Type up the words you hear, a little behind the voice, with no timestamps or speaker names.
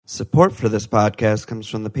Support for this podcast comes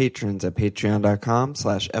from the patrons at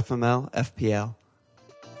patreon.com/FMLFPL.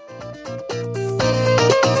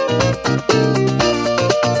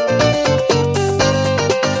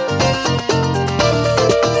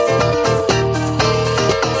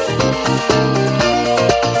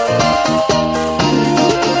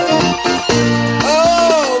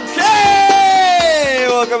 Okay!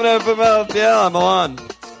 Welcome to FMLFPL. I'm Alon.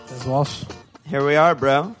 This is Walsh. Here we are,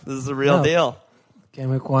 bro. This is the real deal. Game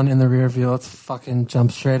week 1 in the rear view. Let's fucking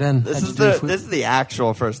jump straight in. This is the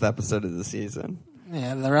actual first episode of the season.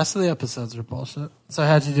 Yeah, the rest of the episodes are bullshit. So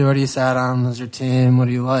how'd you do? What do you sat on? What's your team? What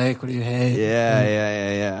do you like? What do you hate?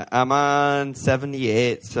 Yeah. I'm on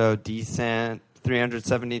 78, so decent.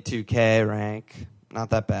 372K rank.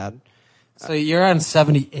 Not that bad. So you're on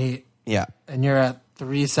 78. Yeah. And you're at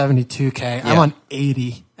 372K. Yeah. I'm on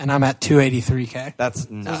 80, and I'm at 283K. That's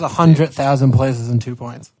nuts. There's 100,000 places and 2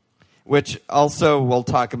 points. Which also we'll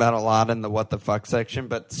talk about a lot in the what the fuck section,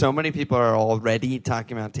 but so many people are already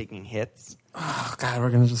talking about taking hits. Oh, God, we're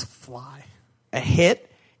going to just fly. A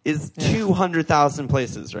hit is 200,000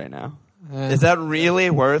 places right now. Yeah. Is that really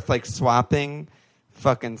worth like swapping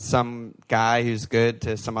fucking some guy who's good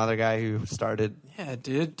to some other guy who started? Yeah,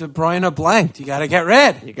 dude. De Bruyne blanked. You got to get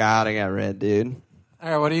rid. You gotta get rid, dude. All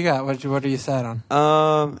right, what do you got? What are you sat on?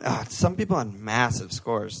 Some people on massive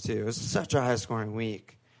scores too. It was such a high scoring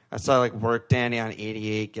week. I saw like Work Danny on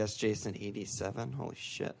 88, Guess Jason 87. Holy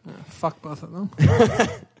shit. Fuck both of them.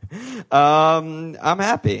 I'm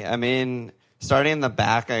happy. I mean, starting in the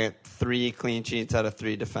back, I got 3 clean sheets out of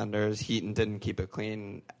 3 defenders. Heaton didn't keep it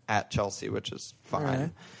clean at Chelsea, which is fine.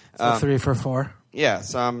 Right. So 3 for 4. Yeah,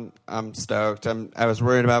 so I'm stoked. I was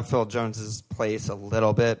worried about Phil Jones's place a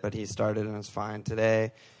little bit, but he started and was fine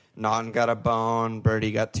today. Naughton got a bone.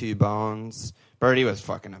 Birdie got 2 bones. Birdie was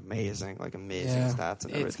fucking amazing, like amazing stats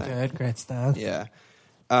and everything. It's good, great stats. Yeah.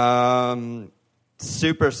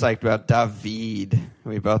 Super psyched about David.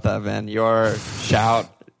 We both have in your shout,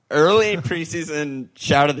 early preseason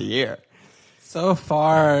shout of the year. So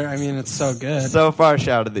far, I mean, it's so good. So far,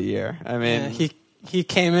 shout of the year. I mean, he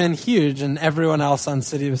came in huge, and everyone else on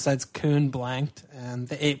City besides Kuhn blanked, and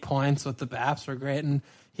the 8 points with the Baps were great, and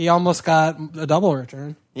he almost got a double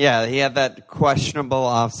return. Yeah, he had that questionable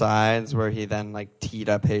offsides where he then like teed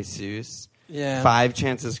up Jesus. Yeah, 5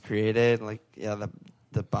 chances created. Like, yeah,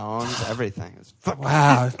 the bones, everything.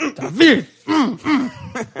 Wow, David.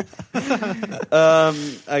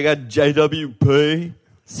 I got JWP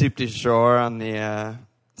Soup du Shore on the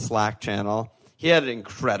Slack channel. He had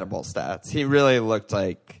incredible stats. He really looked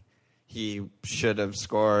like he should have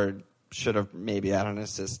scored. Should have maybe had an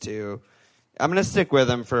assist too. I'm going to stick with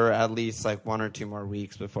him for at least like 1 or 2 more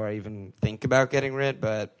weeks before I even think about getting rid,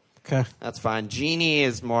 but okay, that's fine. Genie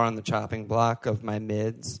is more on the chopping block of my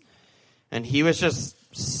mids, and he was just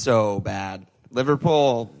so bad.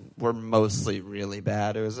 Liverpool were mostly really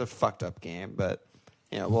bad. It was a fucked up game, but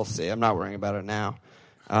we'll see. I'm not worrying about it now.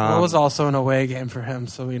 It was also an away game for him,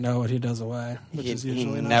 so we know what he does away, which is usually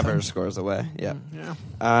he nothing. never scores away. Yeah.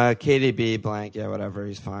 KDB blank. Yeah, whatever.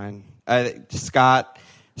 He's fine.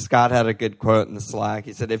 Scott had a good quote in the Slack.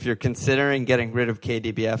 He said, if you're considering getting rid of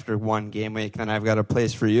KDB after 1 game week, then I've got a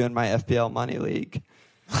place for you in my FPL money league.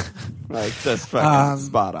 Like, just fucking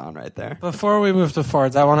spot on right there. Before we move to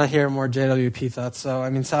forwards, I want to hear more JWP thoughts. So, I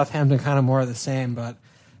mean, Southampton kind of more of the same, but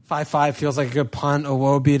 5-5 feels like a good punt.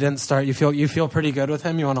 Iwobi didn't start. You feel pretty good with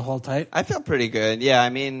him? You want to hold tight? I feel pretty good. Yeah, I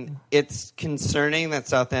mean, it's concerning that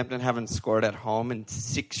Southampton haven't scored at home in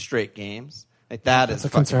 6 straight games. Like, that's is a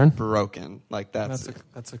concern. Broken. Like, that's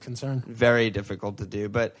a concern. Very difficult to do.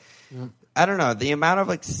 But I don't know. The amount of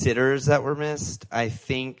like sitters that were missed, I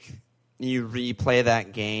think you replay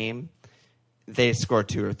that game, they score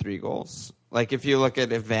 2 or 3 goals. Like, if you look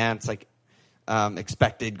at advanced, like,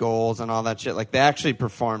 expected goals and all that shit, like, they actually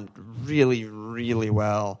performed really, really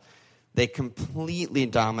well. They completely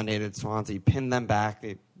dominated Swansea, pinned them back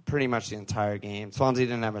pretty much the entire game. Swansea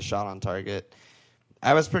didn't have a shot on target.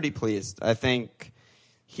 I was pretty pleased. I think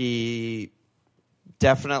he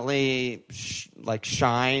definitely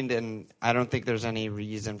shined, and I don't think there's any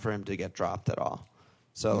reason for him to get dropped at all.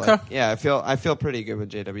 So I feel pretty good with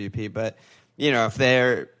JWP. But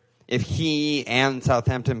if he and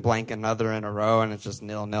Southampton blank another in a row and it's just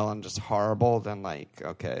 0-0 and just horrible, then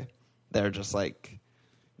they're just like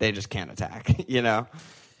they just can't attack,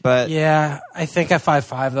 But yeah, I think at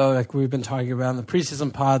 5-5 though, like we've been talking about in the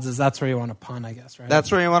preseason pods, that's where you want to punt, I guess, right?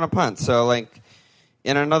 That's where you want to punt. So like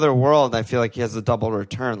in another world, I feel like he has a double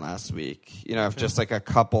return last week. If just like a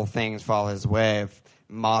couple things fall his way, if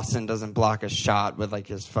Mawson doesn't block a shot with like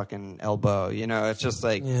his fucking elbow, it's just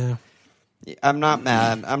like I'm not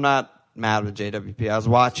mad. I'm not mad with JWP. I was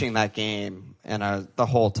watching that game, and the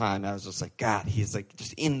whole time I was just like, God, he's like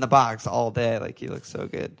just in the box all day. Like, he looks so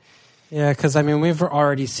good. Yeah, because, I mean, we've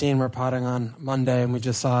already seen, we're potting on Monday, and we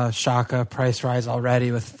just saw Shaka price rise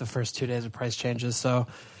already with the first 2 days of price changes. So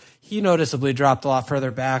he noticeably dropped a lot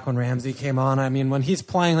further back when Ramsey came on. I mean, when he's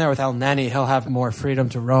playing there with El Neni, he'll have more freedom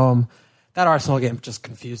to roam. That Arsenal game just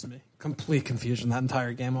confused me. Complete confusion that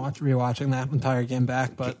entire game. I watched rewatching that entire game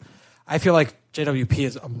back, but I feel like JWP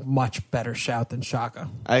is a much better shout than Shaka.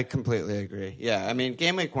 I completely agree. Yeah, I mean,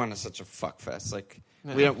 Game Week 1 is such a fuckfest. Like,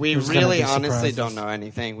 Yeah. we really honestly don't know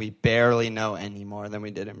anything. We barely know any more than we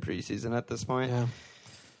did in preseason at this point. Yeah.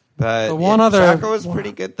 But The one other- Shaka was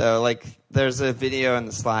pretty good, though. Like, there's a video in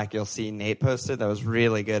the Slack you'll see Nate posted that was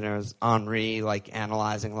really good, and it was Henry, like,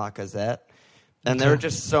 analyzing Lacazette. And there were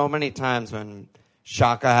just so many times when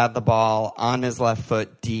Shaka had the ball on his left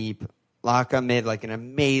foot deep. Laka made, like, an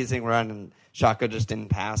amazing run, and Shaka just didn't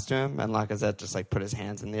pass to him, and Lacazette just, like, put his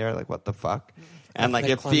hands in the air, like, what the fuck? And, like,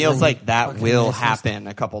 it feels like that will happen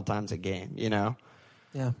a couple times a game, you know?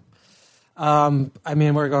 Yeah. I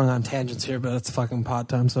mean, we're going on tangents here, but it's fucking pod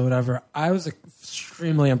time, so whatever. I was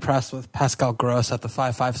extremely impressed with Pascal Gross at the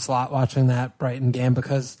 5-5 slot watching that Brighton game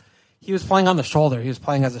because he was playing on the shoulder. He was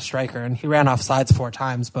playing as a striker, and he ran off sides 4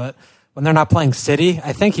 times, but when they're not playing City,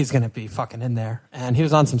 I think he's going to be fucking in there. And he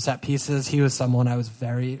was on some set pieces. He was someone I was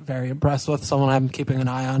very, very impressed with, someone I'm keeping an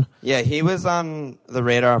eye on. Yeah, he was on the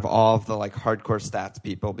radar of all of the like hardcore stats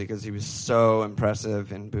people because he was so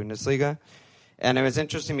impressive in Bundesliga. And it was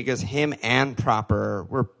interesting because him and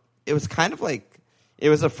Proper it was kind of like, it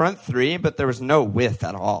was a front three, but there was no width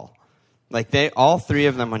at all. Like all 3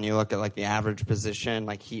 of them, when you look at like the average position,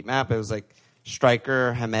 like heat map, it was like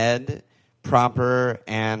striker, Hamed, Proper,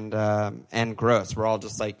 and Gross were all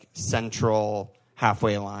just like central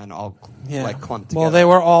halfway line, all like clumped together. Well, they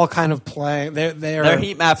were all kind of playing. Their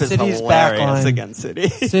heat map is City's hilarious against City.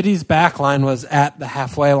 City's back line was at the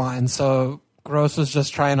halfway line, so Gross was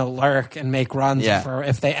just trying to lurk and make runs for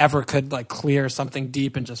if they ever could like clear something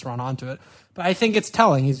deep and just run onto it. But I think it's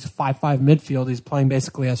telling. He's 5-5 midfield. He's playing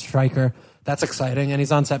basically as striker. That's exciting, and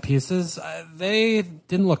he's on set pieces. They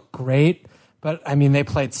didn't look great. But, I mean, they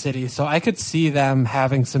played City, so I could see them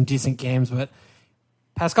having some decent games. But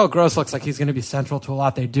Pascal Gross looks like he's going to be central to a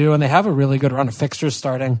lot they do, and they have a really good run of fixtures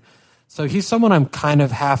starting. So he's someone I'm kind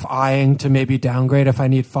of half eyeing to maybe downgrade if I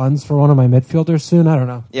need funds for one of my midfielders soon. I don't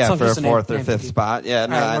know. Yeah, for a 4th or 5th spot. Yeah,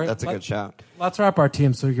 no, that's a good shout. Let's wrap our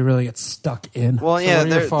team so we can really get stuck in. Well, so yeah,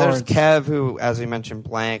 there's Kev, who, as we mentioned,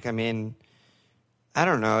 blank. I mean, I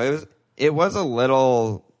don't know. It was a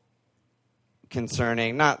little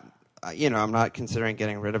concerning. Not... I'm not considering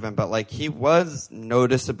getting rid of him, but like he was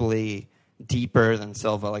noticeably deeper than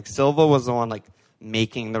Silva. Like Silva was the one like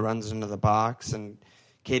making the runs into the box, and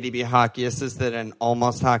KDB hockey assisted and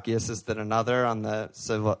almost hockey assisted another on the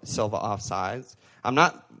Silva offsides. I'm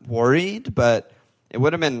not worried, but it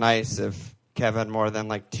would have been nice if Kev had more than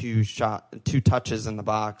like 2 touches in the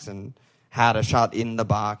box and had a shot in the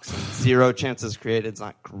box and 0 chances created. It's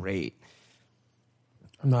not great.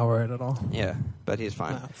 I'm not worried at all. Yeah, but he's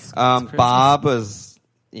fine. No, Bob was,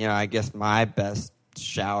 I guess my best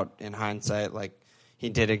shout in hindsight. Like, he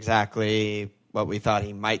did exactly what we thought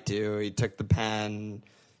he might do. He took the pen,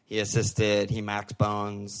 he assisted, he max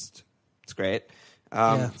bones. It's great.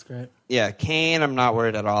 Yeah, it's great. Yeah, Kane, I'm not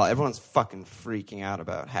worried at all. Everyone's fucking freaking out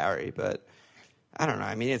about Harry, but I don't know.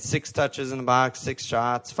 I mean, it's 6 touches in the box, 6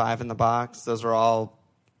 shots, 5 in the box. Those are all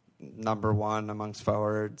number 1 amongst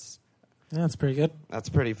forwards. Yeah, that's pretty good. That's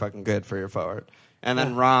pretty fucking good for your forward. And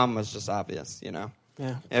then Rom was just obvious, Yeah.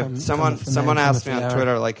 If someone asked me on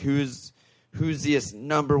Twitter, like, who's the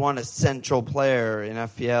number 1 essential player in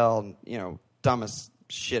FPL, dumbest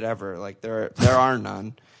shit ever. Like, there are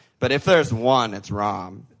none. But if there's one, it's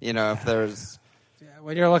Rom. If there's...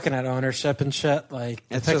 When you're looking at ownership and shit, like,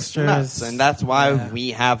 it's fixtures, just nuts. And that's why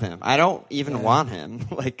we have him. I don't even want him.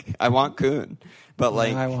 Like, I want Kuhn. But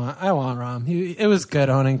like, I want Rom. It was good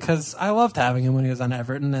owning because I loved having him when he was on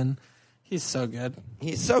Everton, and he's so good.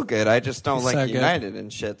 He's so good. I just don't like United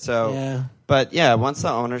and shit. So, but yeah, once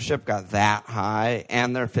the ownership got that high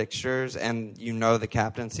and their fixtures, and the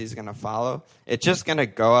captaincy is going to follow, it's just going to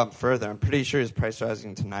go up further. I'm pretty sure he's price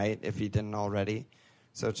rising tonight if he didn't already.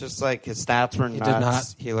 So it's just like his stats were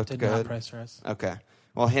nuts. He looked good. Not price rise. Okay.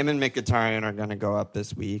 Well, him and Mkhitaryan are going to go up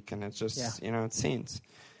this week, and it's just it's scenes.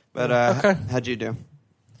 But how'd you do?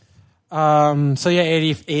 So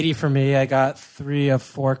 80 for me. I got 3 of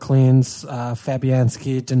 4 cleans.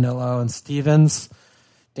 Fabianski, Danilo, and Stevens.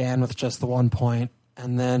 Dan with just the 1 point.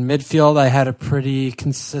 And then midfield, I had a pretty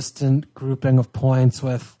consistent grouping of points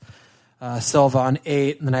with Silva on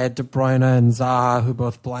 8, and then I had De Bruyne and Zaha, who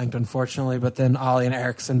both blanked, unfortunately, but then Ali and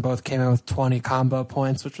Eriksen both came in with 20 combo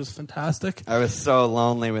points, which was fantastic. I was so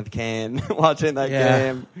lonely with Kane watching that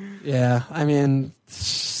game. Yeah, I mean,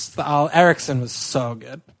 Eriksen was so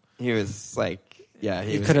good. He was like,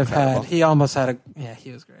 he could have had, he almost had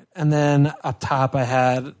he was great. And then up top I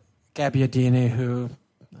had Gabbiadini, who,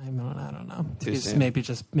 I don't know.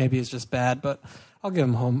 Maybe he's just bad, but I'll give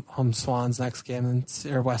him home Swans next game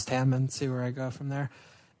or West Ham and see where I go from there.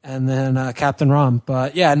 And then Captain Rom.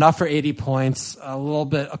 But yeah, enough for 80 points. A little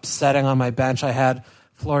bit upsetting on my bench. I had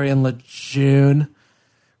Florian Lejeune,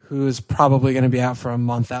 who is probably going to be out for a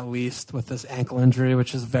month at least with this ankle injury,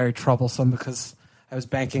 which is very troublesome because I was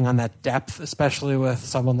banking on that depth, especially with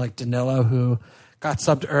someone like Danilo, who got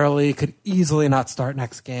subbed early, could easily not start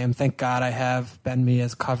next game. Thank God I have Ben Mee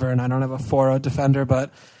as cover, and I don't have a 4-0 defender, but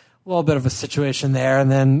a little bit of a situation there.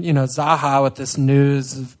 And then, Zaha with this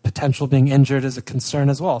news of potential being injured is a concern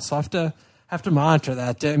as well. So I have to monitor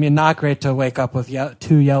that. I mean, not great to wake up with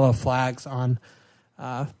 2 yellow flags on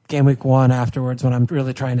game week 1 afterwards when I'm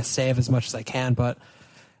really trying to save as much as I can. But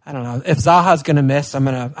I don't know. If Zaha's going to miss, I'm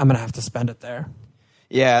gonna have to spend it there.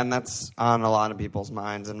 Yeah, and that's on a lot of people's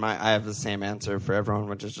minds, and I have the same answer for everyone,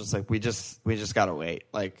 which is just like we just gotta wait.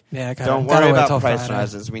 Like, don't worry about price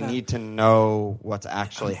rises. We need to know what's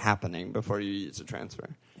actually happening before you use a transfer.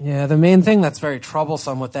 Yeah, the main thing that's very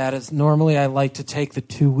troublesome with that is normally I like to take the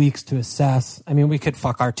 2 weeks to assess. I mean, we could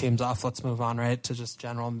fuck our teams off. Let's move on, right, to just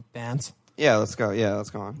general bans. Yeah, let's go. Yeah, let's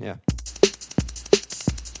go on. Yeah.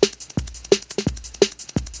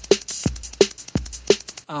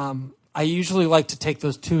 I usually like to take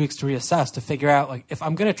those 2 weeks to reassess to figure out, like, if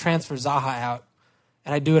I'm going to transfer Zaha out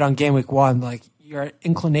and I do it on game week 1, like, your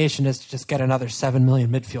inclination is to just get another 7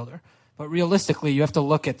 million midfielder. But realistically, you have to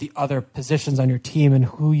look at the other positions on your team and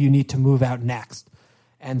who you need to move out next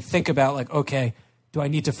and think about, like, okay, do I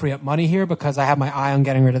need to free up money here because I have my eye on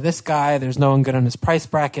getting rid of this guy? There's no one good on his price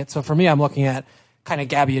bracket. So for me, I'm looking at kind of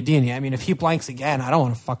Gabbiadini. I mean, if he blanks again, I don't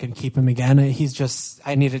want to fucking keep him again.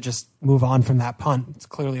 I need to just move on from that punt. It's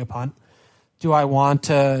clearly a punt. Do I want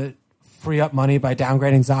to free up money by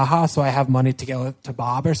downgrading Zaha so I have money to go to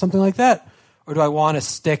Bob or something like that? Or do I want to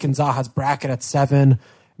stick in Zaha's bracket at 7,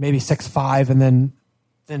 maybe 6.5, and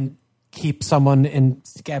then keep someone in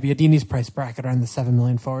Gabbiadini's price bracket around the 7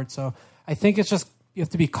 million forward? So I think it's just you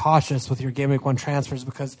have to be cautious with your game week 1 transfers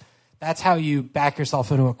because that's how you back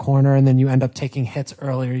yourself into a corner and then you end up taking hits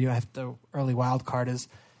earlier. You have the early wild card is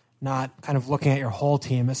not kind of looking at your whole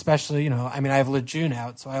team, especially, I have Lejeune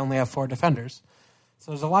out, so I only have 4 defenders.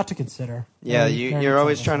 So there's a lot to consider. Yeah, you're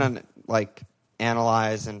always trying to, like,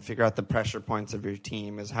 analyze and figure out the pressure points of your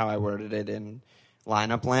team is how I worded it in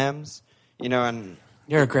lineup lambs. And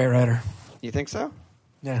you're a great writer. You think so?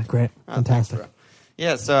 Yeah, great. Fantastic. Thanks,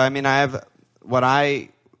 yeah, so, I have what I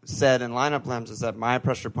said in lineup lambs is that my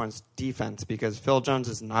pressure point's defense because Phil Jones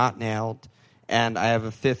is not nailed. And I have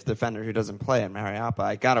a 5th defender who doesn't play in Mariappa.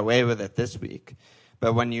 I got away with it this week.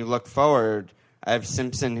 But when you look forward, I have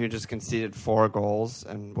Simpson who just conceded 4 goals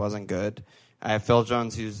and wasn't good. I have Phil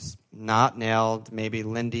Jones who's not nailed. Maybe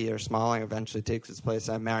Lindy or Smalling eventually takes his place.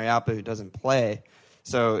 I have Mariappa who doesn't play.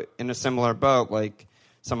 So in a similar boat, like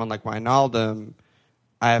someone like Wijnaldum,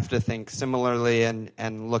 I have to think similarly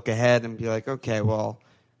and look ahead and be like, okay, well,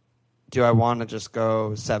 do I want to just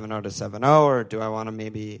go 7-0 to 7-0 or do I want to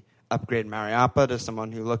maybe upgrade Mariappa to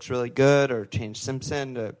someone who looks really good or change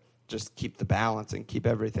Simpson to just keep the balance and keep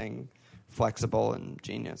everything flexible and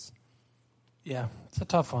genius? Yeah, it's a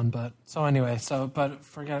tough one, but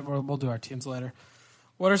forget it. We'll do our teams later.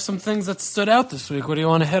 What are some things that stood out this week? What do you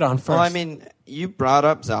want to hit on first? Well, you brought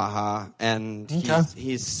up Zaha, and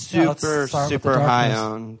he's super high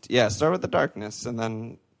owned. Yeah, start with the darkness and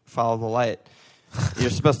then follow the light.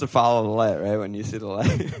 You're supposed to follow the light, right, when you see the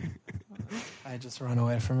light. I just run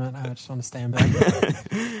away from it. I just want to stay in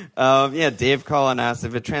bed. Dave Cullen asked,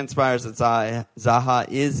 if it transpires that Zaha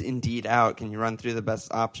is indeed out, can you run through the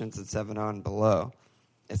best options at 7-0 and below?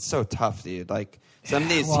 It's so tough, dude. Like, some of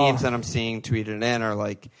these teams that I'm seeing tweeted in are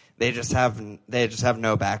like, they just have no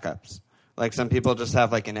backups. Like, some people just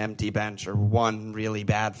have like an empty bench or one really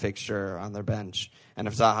bad fixture on their bench. And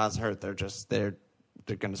if Zaha's hurt, they're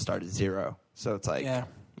going to start at 0. So it's like,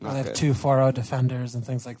 they have 2 4-0 defenders and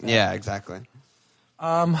things like that. Yeah, exactly.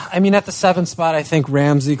 At the 7th spot, I think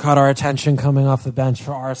Ramsey caught our attention coming off the bench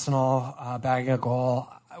for Arsenal, bagging a goal.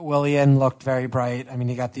 Willian looked very bright.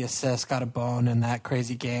 He got the assist, got a bone in that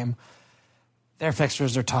crazy game. Their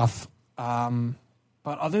fixtures are tough. But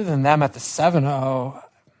other than them at the 7-0,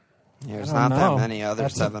 there's not that many other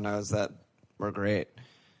 7-0s that were great.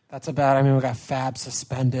 That's about, we got Fab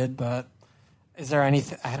suspended, but Is there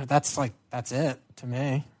anything? That's it to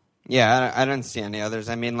me. Yeah, I don't see any others.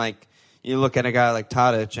 I mean, like, you look at a guy like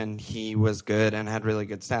Tadic, and he was good and had really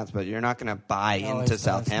good stats, but you're not going to buy into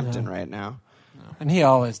Southampton right now. No. And he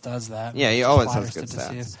always does that. Yeah, he always has good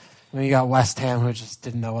stats. When you got West Ham, who just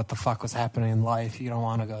didn't know what the fuck was happening in life, you don't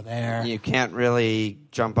want to go there. You can't really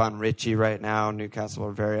jump on Richie right now. Newcastle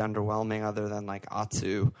are very underwhelming, other than like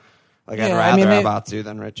Atsu. Like, I'd rather have Atsu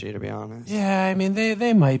than Richie, to be honest. Yeah, I mean,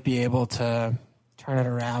 they might be able to turn it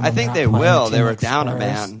around. I think they will. They were down a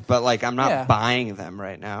man, but like, I'm not buying them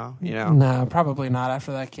right now. You know? No, probably not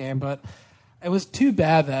after that game. But it was too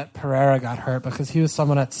bad that Pereira got hurt, because he was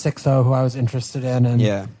someone at 6-0 who I was interested in,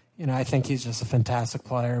 and I think he's just a fantastic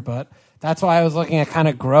player. But that's why I was looking at kind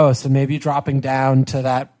of Gross, and maybe dropping down to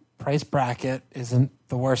that price bracket isn't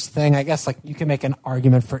the worst thing. I guess like you can make an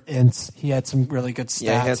argument for Ince. He had some really good stats.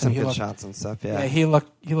 Yeah, he had some good shots and stuff. Yeah, he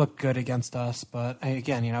looked good against us. But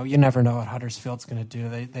again, you never know what Huddersfield's going to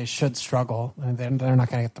do. They should struggle. I mean, they're not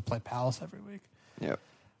going to get to play Palace every week. Yep.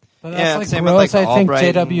 But that's like same Gross, with like I think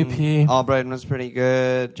JWP. Albrighton was pretty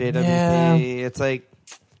good. JWP. It's like,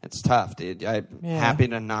 it's tough, dude. I'm happy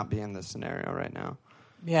to not be in this scenario right now.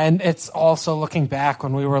 Yeah, and it's also looking back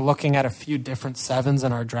when we were looking at a few different sevens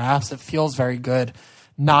in our drafts, it feels very good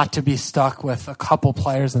not to be stuck with a couple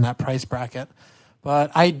players in that price bracket.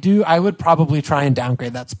 But I would probably try and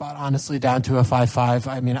downgrade that spot, honestly, down to a 5-5.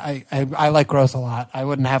 I mean, I like Gross a lot. I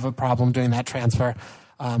wouldn't have a problem doing that transfer.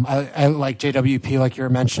 I like JWP, like you were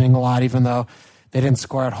mentioning, a lot, even though they didn't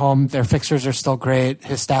score at home. Their fixtures are still great.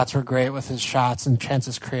 His stats were great with his shots and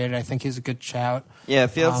chances created. I think he's a good shout. Yeah,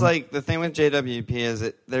 it feels like the thing with JWP is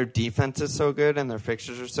that their defense is so good and their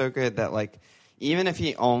fixtures are so good that, like, even if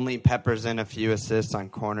he only peppers in a few assists on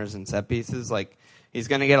corners and set pieces, like, he's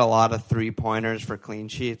going to get a lot of 3-pointers for clean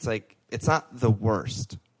sheets. Like, it's not the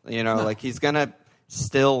worst. Like, he's going to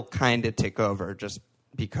still kind of tick over just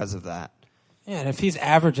because of that. Yeah, and if he's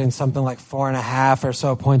averaging something like 4.5 or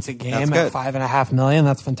so points a game at $5.5 million,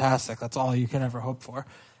 that's fantastic. That's all you could ever hope for.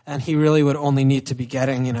 And he really would only need to be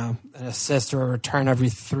getting, an assist or a return every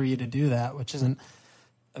 3 to do that, which isn't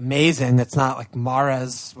amazing. It's not like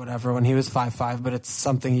Mahrez, whatever, when he was 5'5", but it's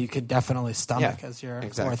something you could definitely stomach as your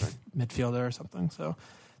fourth midfielder or something. So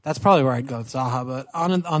that's probably where I'd go with Zaha. But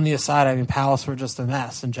on the aside, I mean, Palace were just a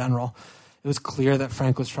mess in general. It was clear that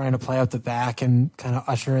Frank was trying to play out the back and kind of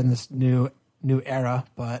usher in this new era,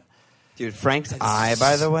 but dude, Frank's eye,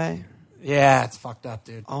 by the way, it's fucked up,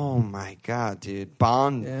 dude. Oh my god, dude,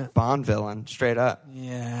 Bond villain, straight up.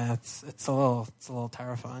 Yeah, it's a little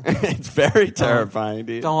terrifying. It's very terrifying,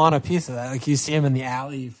 dude. Don't want a piece of that. Like, you see him in the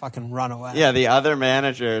alley, you fucking run away. Yeah, the other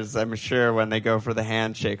managers, I'm sure, when they go for the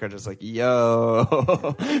handshake, are just like, yo.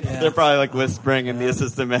 They're probably like whispering in the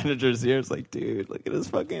assistant manager's ears, like, dude, look at his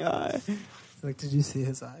fucking eye. Like, did you see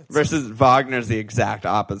his eye? Versus Wagner's the exact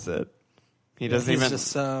opposite. He doesn't even. Just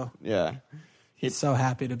so. Yeah. He's so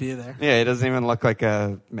happy to be there. Yeah, he doesn't even look like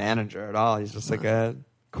a manager at all. He's just like a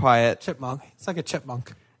quiet chipmunk. It's like a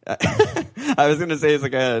chipmunk. I was gonna say he's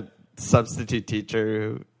like a substitute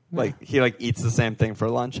teacher who he eats the same thing for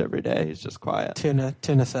lunch every day. He's just quiet. Tuna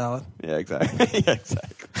salad. Yeah, exactly.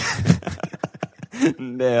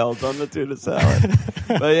 Nailed on the tuna salad.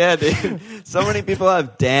 But yeah, dude. So many people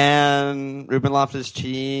have Dan, Ruben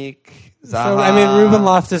Loftus-Cheek. Zaha, so, I mean, Ruben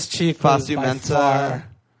Loftus-Cheek was Fosu by Mensah. far.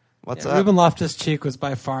 What's up? Ruben Loftus-Cheek was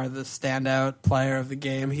by far the standout player of the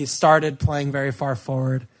game. He started playing very far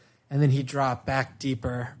forward, and then he dropped back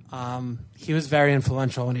deeper. He was very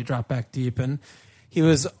influential when he dropped back deep, and he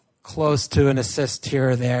was close to an assist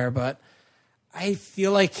here or there, but I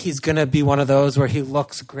feel like he's going to be one of those where he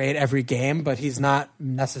looks great every game, but he's not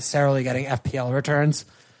necessarily getting FPL returns.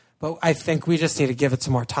 But I think we just need to give it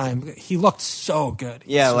some more time. He looked so good.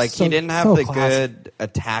 Yeah, he didn't have the good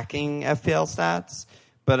attacking FPL stats,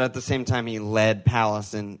 but at the same time, he led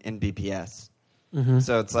Palace in BPS. Mm-hmm.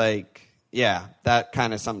 So it's like, yeah, that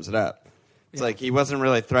kind of sums it up. It's like he wasn't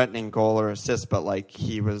really threatening goal or assist, but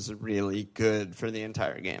he was really good for the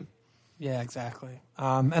entire game. Yeah, exactly.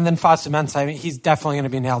 And then Fosu Mensah, I mean, he's definitely going to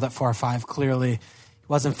be nailed at 4 or 5. Clearly, he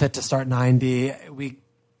wasn't fit to start 90. We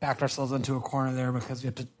backed ourselves into a corner there because we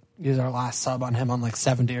had to use our last sub on him on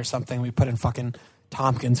 70 or something. We put in fucking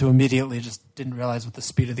Tompkins, who immediately just didn't realize what the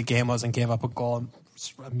speed of the game was and gave up a goal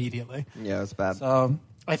immediately. Yeah, it was bad. So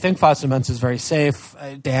I think Fosu Mensah is very safe.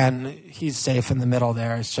 Dan, he's safe in the middle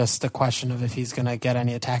there. It's just a question of if he's going to get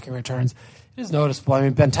any attacking returns. It is noticeable. I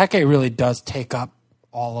mean, Benteke really does take up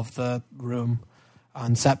all of the room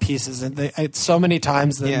on set pieces, and it's so many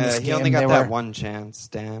times that in this game he only got that one chance,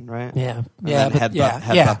 Dan, right? Yeah,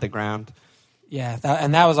 headbutt the ground. Yeah,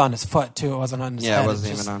 and that was on his foot too. It wasn't on his head. Yeah, it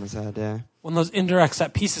wasn't even on his head. Yeah. When those indirect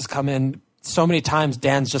set pieces come in, so many times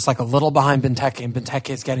Dan's just like a little behind Benteke, and Benteke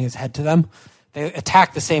is getting his head to them. They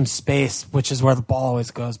attack the same space, which is where the ball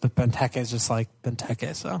always goes, but Benteke is just like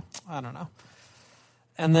Benteke, so I don't know.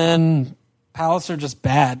 And then Palace are just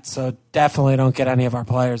bad, so definitely don't get any of our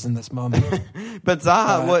players in this moment. But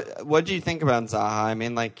Zaha, what do you think about Zaha? I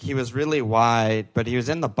mean, like, he was really wide, but he was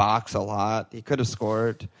in the box a lot. He could have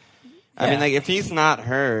scored. I mean, like, if he's not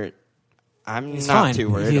hurt, he's not fine. Too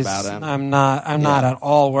worried about him. I'm not at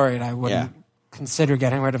all worried. I wouldn't consider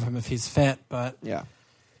getting rid of him if he's fit, but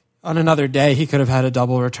on another day he could have had a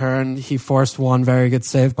double return. He forced one very good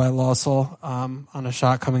save by Lawsell on a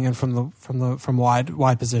shot coming in from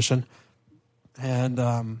wide position,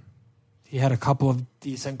 and he had a couple of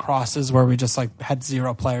decent crosses where we just like had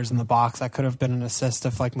 0 players in the box. That could have been an assist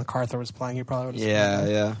if like MacArthur was playing. He probably would have.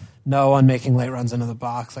 Yeah. No one making late runs into the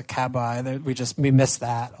box like Cabai. We missed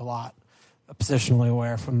that a lot. Positionally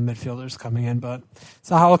aware from midfielders coming in, but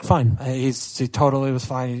Zaha looked fine. He totally was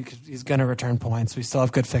fine. He's going to return points. We still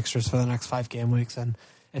have good fixtures for the next 5 game weeks, and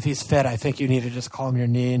if he's fit, I think you need to just calm your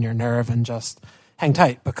knee and your nerve and just hang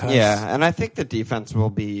tight. Because and I think the defense will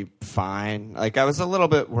be fine. Like, I was a little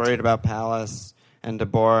bit worried about Palace and De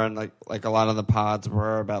Boer, and like a lot of the pods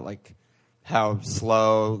were about like how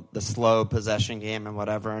the slow possession game and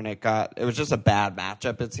whatever, and it was just a bad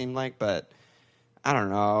matchup, it seemed like, but I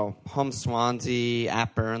don't know. Home Swansea,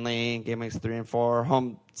 at Burnley, game weeks 3 and 4.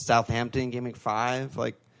 Home Southampton, game week 5.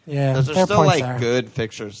 Like, those are still like good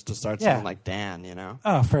fixtures to start someone like Dan. You know?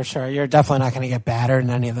 Oh, for sure. You're definitely not going to get battered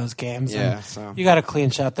in any of those games. Yeah, so you got a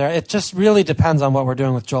clean sheet there. It just really depends on what we're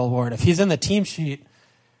doing with Joel Ward. If he's in the team sheet,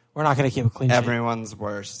 we're not going to keep a clean sheet. Everyone's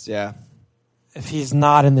worse. Yeah. If he's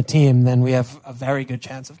not in the team, then we have a very good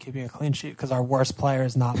chance of keeping a clean sheet because our worst player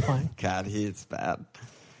is not playing. God, he's bad.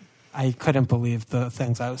 I couldn't believe the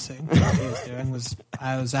things I was seeing. What he was doing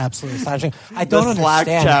I was absolutely astonishing. I don't understand.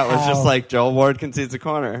 The Slack chat was just like, Joel Ward concedes a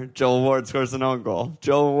corner. Joel Ward scores an own goal.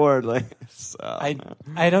 Joel Ward, like, I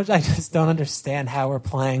just don't understand how we're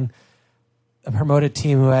playing a promoted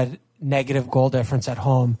team who had negative goal difference at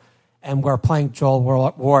home, and we're playing Joel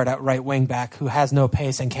Ward at right wing back who has no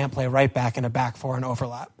pace and can't play right back in a back four and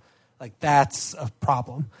overlap. Like, that's a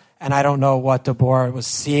problem. And I don't know what De Boer was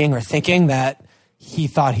seeing or thinking that he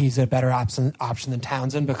thought he's a better option than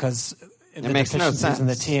Townsend because the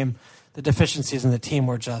deficiencies in the team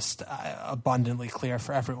were just abundantly clear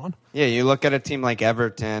for everyone. Yeah, you look at a team like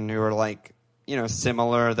Everton who are like,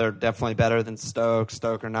 similar. They're definitely better than Stoke.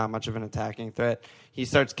 Stoke are not much of an attacking threat. He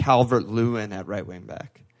starts Calvert-Lewin at right wing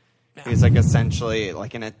back. Yeah. He's like essentially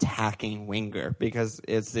like an attacking winger because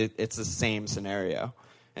it's the same scenario.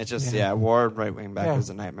 It's just Ward right wing back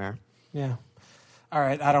is a nightmare. Yeah. All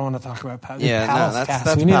right, I don't want to talk about Palace.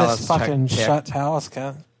 That's we need Palace to fucking shut Palace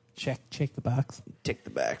cast. Check the box. Tick the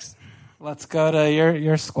backs. Let's go to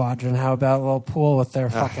your squadron. How about Liverpool with their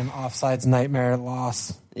fucking offsides nightmare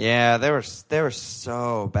loss? Yeah, they were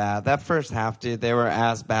so bad. That first half, dude, they were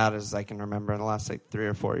as bad as I can remember in the last like 3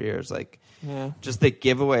 or 4 years. Like, just the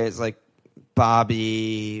giveaways, like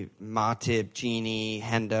Bobby, Matip, Genie,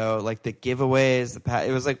 Hendo, like the giveaways.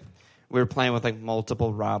 It was like we were playing with like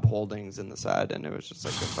multiple Rob Holdings in the side, and it was just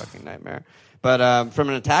like a fucking nightmare. But from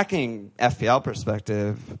an attacking FPL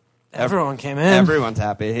perspective, everyone came in. Everyone's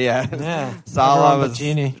happy. Yeah. Salah was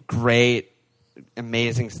great,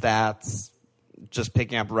 amazing stats, just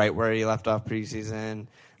picking up right where he left off preseason.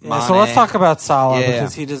 Yeah, so let's talk about Salah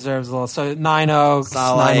because he deserves a little. So 9-0,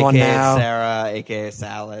 Salah, 9-1 aka now. Sarah, aka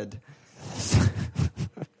Salad.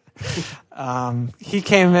 He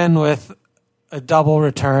came in with a double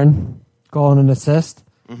return, goal and an assist,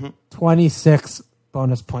 26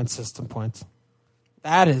 bonus point system points.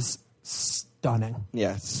 That is stunning.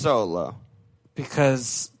 Yeah, so low.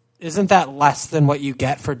 Because isn't that less than what you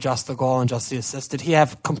get for just the goal and just the assist? Did he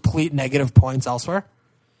have complete negative points elsewhere?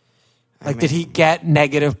 Did he get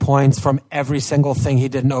negative points from every single thing he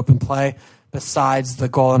did in open play besides the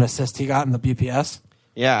goal and assist he got in the BPS?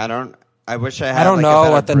 Yeah, I wish I had. I don't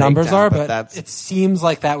know what the numbers are, but it seems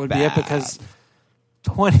like that would be it because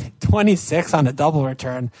 26 on a double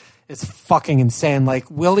return is fucking insane. Like,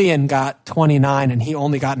 Willian got 29 and he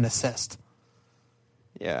only got an assist.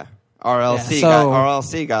 Yeah.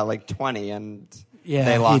 RLC got like 20 and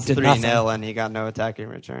they lost 3-0 and he got no attacking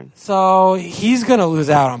return. So he's going to lose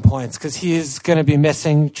out on points because he's going to be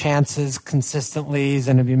missing chances consistently. He's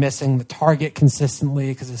going to be missing the target consistently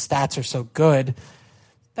because his stats are so good.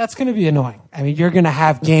 That's going to be annoying. I mean, you're going to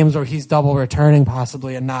have games where he's double returning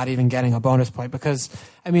possibly and not even getting a bonus point because,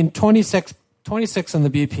 26 in the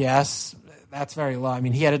BPS, that's very low. I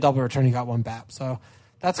mean, he had a double return, he got one BAP. So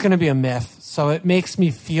that's going to be a myth. So it makes me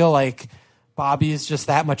feel like Bobby's just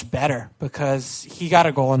that much better because he got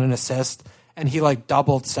a goal and an assist, and he like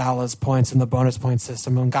doubled Salah's points in the bonus point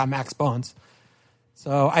system and got max bones.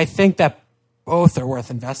 So I think that both are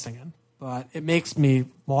worth investing in, but it makes me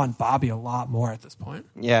want Bobby a lot more at this point.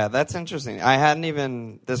 Yeah, that's interesting. I hadn't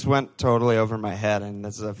even, this went totally over my head, and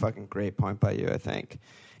this is a fucking great point by you, I think.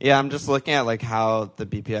 Yeah, I'm just looking at like how the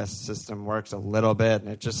BPS system works a little bit,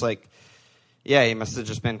 and it just like, yeah, he must have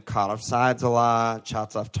just been caught off sides a lot,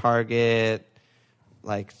 shots off target,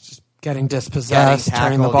 like just getting dispossessed,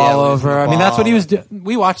 turning the ball over. I mean, that's what he was doing.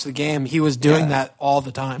 We watched the game. He was doing that all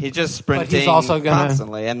the time. He's just sprinting but he's also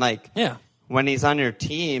constantly. And, like, when he's on your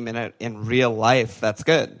team in real life, that's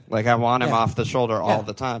good. Like, I want him off the shoulder all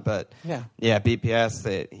the time. But,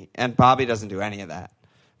 BPS, and Bobby doesn't do any of that.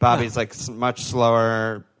 Bobby's, like, much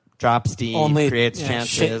slower, drops deep, creates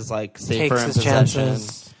chances, like, safer in possession.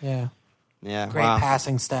 Chances. Yeah, great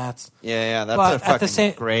passing stats. Yeah, that's a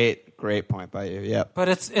fucking great point by you. Yep. But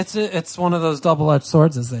it's one of those double-edged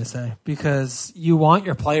swords, as they say, because you want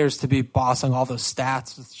your players to be bossing all those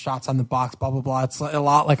stats with shots on the box, blah blah blah. It's a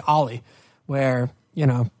lot like Ollie, where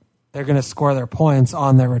they're going to score their points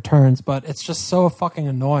on their returns, but it's just so fucking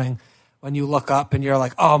annoying when you look up and you're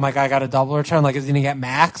like, oh my god, I got a double return. Like, is he going to get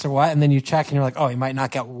max or what? And then you check and you're like, oh, he might not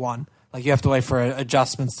get one. Like, you have to wait for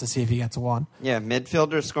adjustments to see if he gets one. Yeah,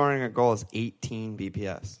 midfielder scoring a goal is 18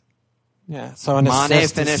 BPS. Yeah, so Mane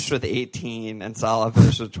finished with 18 and Salah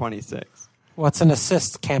finished with 26. What's an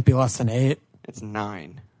assist? Can't be less than 8. It's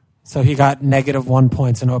 9. So he got -1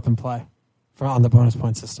 points in open play on the bonus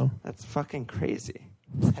point system. That's fucking crazy.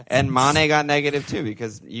 And Mane got -2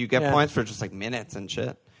 because you get points for just like minutes and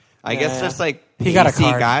shit. I guess just like he got a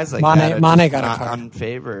card. Guys like Mane got a card.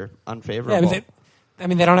 Unfavorable. Yeah, I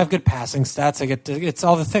mean, they don't have good passing stats. It's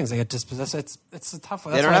all the things. They get dispossessed. It's a tough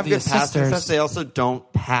one. They don't have good passing stats. They also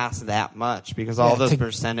don't pass that much because all those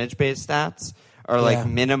percentage-based stats are like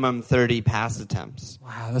minimum 30 pass attempts.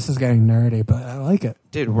 Wow, this is getting nerdy, but I like it.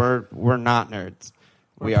 Dude, we're not nerds.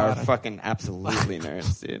 We are fucking absolutely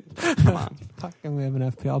nerds, dude. Come on. Fucking, we have an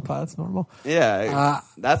FPL pod. It's normal. Yeah,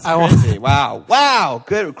 that's crazy. Wow.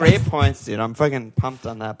 Great points, dude. I'm fucking pumped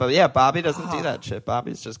on that. But yeah, Bobby doesn't do that shit.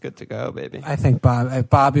 Bobby's just good to go, baby. I think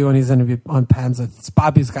Bobby, when he's going to be on pens,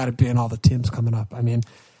 Bobby's got to be in all the teams coming up. I mean,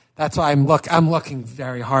 that's why I'm looking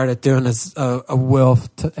very hard at doing a Wilf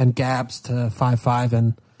and Gabs to 5-5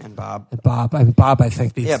 and Bob. Bob, I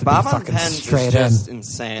think needs to Bob be fucking on pens straight is just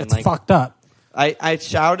insane. It's fucked up. I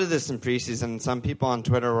shouted this in preseason, and some people on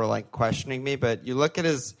Twitter were like questioning me, but you look at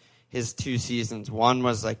his 2 seasons. One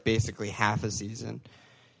was like basically half a season.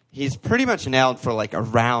 He's pretty much nailed for like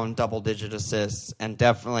around double-digit assists and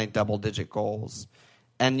definitely double-digit goals.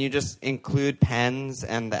 And you just include pens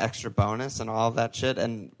and the extra bonus and all of that shit.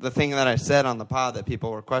 And the thing that I said on the pod that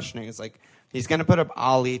people were questioning is like, he's going to put up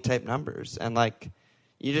Ollie-type numbers. And like,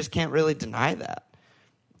 you just can't really deny that.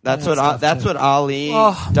 That's what Ollie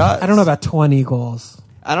does. I don't know about 20 goals.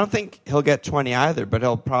 I don't think he'll get 20 either, but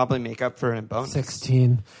he'll probably make up for it in bonus.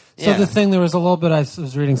 16. So the thing, there was a little bit, I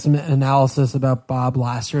was reading some analysis about Bob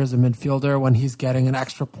last year as a midfielder when he's getting an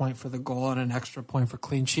extra point for the goal and an extra point for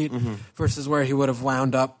clean sheet versus where he would have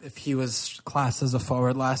wound up if he was classed as a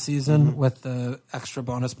forward last season with the extra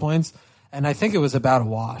bonus points. And I think it was about a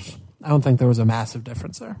wash. I don't think there was a massive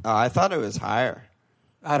difference there. Oh, I thought it was higher.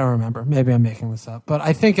 I don't remember. Maybe I'm making this up. But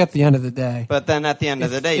I think at the end of the day... But then at the end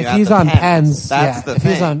of the day, you have he's on pens. That's the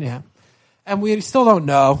thing. And we still don't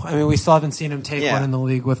know. I mean, we still haven't seen him take one in the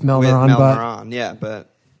league with Milner on. But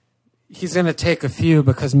he's going to take a few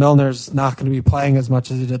because Milner's not going to be playing as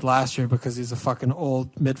much as he did last year because he's a fucking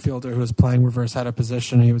old midfielder who was playing reverse out of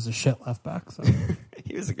position and he was a shit left back. So.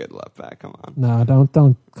 He was a good left back. Come on. No,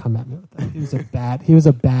 don't come at me with that. He was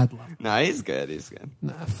a bad left. No, he's good.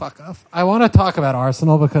 Nah, fuck off. I want to talk about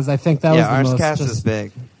Arsenal because I think that was the most. Yeah, Arscast is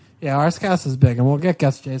big. Yeah, Arscast is big, and we'll get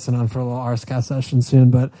guest Jason on for a little Arscast session soon.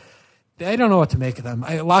 But I don't know what to make of them.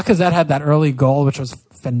 Lacazette had that early goal, which was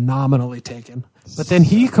phenomenally taken, but then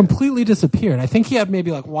he completely disappeared. I think he had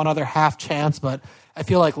maybe like one other half chance, but I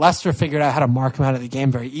feel like Leicester figured out how to mark him out of the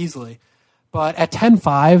game very easily. But at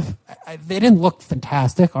 10-5, they didn't look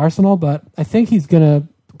fantastic, Arsenal, but I think he's going to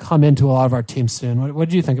come into a lot of our teams soon. What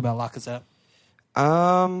do you think about Lacazette?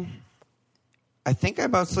 I think I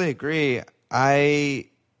mostly agree.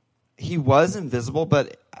 He was invisible,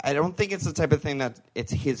 but I don't think it's the type of thing that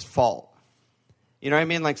it's his fault. You know what I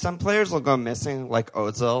mean? Like, some players will go missing, like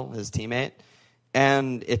Ozil, his teammate,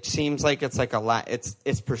 and it seems like it's like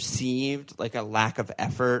it's perceived like a lack of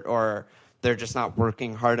effort, or they're just not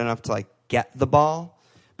working hard enough to like get the ball.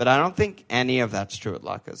 But I don't think any of that's true at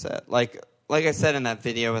Lacazette. Like I said in that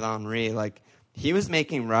video with Henry, like, he was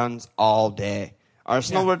making runs all day.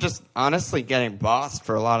 Arsenal were just honestly getting bossed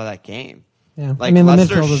for a lot of that game. Yeah. Like,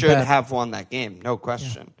 Leicester should have won that game, no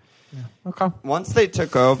question. Yeah. Okay. Once they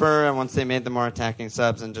took over and once they made the more attacking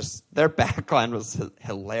subs and just their backline was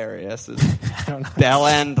hilarious. Bell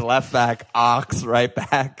end, left back, Ox, right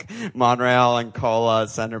back, Monreal and Cola,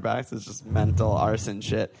 center backs. It's just mental arson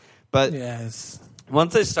shit. But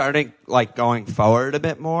once they started like going forward a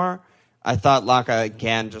bit more, I thought Laka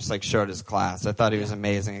again just like showed his class. I thought he was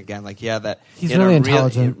amazing again. Like he's really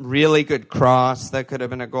intelligent. Really good cross that could have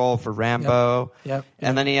been a goal for Rambo. Yep.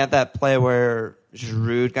 And then he had that play where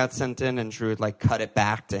Giroud got sent in and Giroud like cut it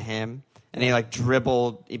back to him. And he like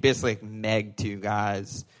dribbled, he basically like megged two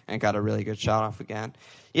guys and got a really good shot off again.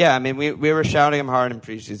 Yeah, I mean, we were shouting him hard in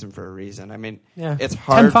preseason for a reason. I mean, it's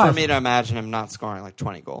hard for me to imagine him not scoring like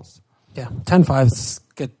 20 goals. Yeah, 10-5 is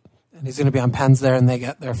good. And he's going to be on pens there, and they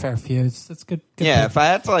get their fair few. That's good. Yeah, if I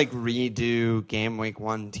had to like redo game week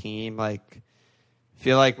 1 team, like, I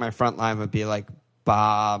feel like my front line would be like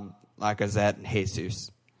Bob, Lacazette, and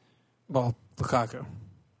Jesus. Well, Lukaku.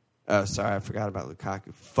 Oh, sorry, I forgot about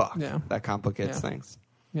Lukaku. Fuck, that complicates things.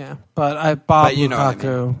 Yeah, but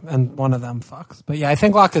Lukaku, and one of them fucks. But yeah, I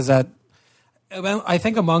think Lacazette. I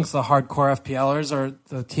think amongst the hardcore FPLers are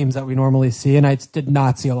the teams that we normally see, and I did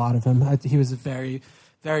not see a lot of him. He was very,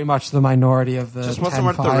 very much the minority of the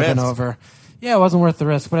 10-5 and over. Yeah, it wasn't worth the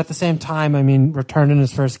risk. But at the same time, I mean, returned in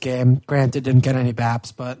his first game. Granted, didn't get any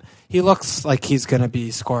BAPs, but he looks like he's going to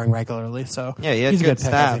be scoring regularly. So yeah, he had he's good a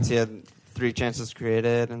good stats. pick, he had 3 chances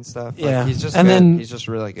created and stuff. Yeah, like, he's just good. He's just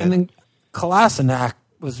really good. And then Kolasinac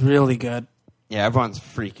was really good. Yeah, everyone's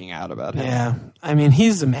freaking out about him. Yeah, I mean,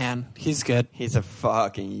 he's a man. He's good. He's a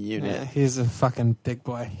fucking unit. Yeah, he's a fucking big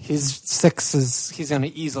boy. He's going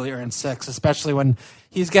to easily earn 6, especially when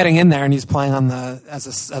he's getting in there and he's playing on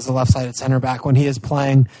as a left-sided center back. When he's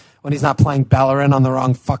not playing Bellerin on the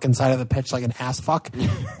wrong fucking side of the pitch like an ass fuck,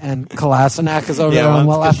 and Kolasinac is over there on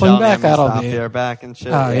the left wing back. That'll be back and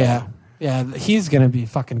shit. Oh yeah. Yeah, he's going to be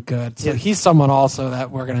fucking good. So he's someone also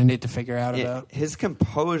that we're going to need to figure out about. His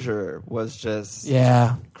composure was just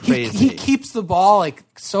crazy. He keeps the ball like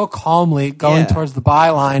so calmly going towards the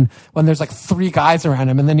byline when there's like 3 guys around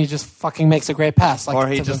him, and then he just fucking makes a great pass. Like, or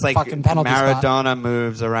he just like Maradona spot.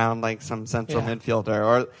 Moves around like some central midfielder.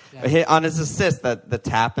 Or on his assist, the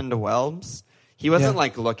tap into Welbs. He wasn't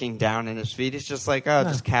like looking down in his feet. He's just like,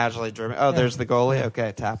 just casually dribbling. Oh, there's the goalie.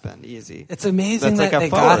 Okay, tap in, easy. It's amazing that they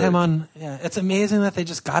got him on. Yeah, it's amazing that they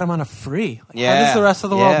just got him on a free. Like, how does the rest of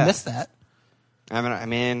the world miss that? I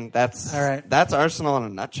mean, that's all right. That's Arsenal in a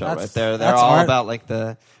nutshell, right there. They're all about like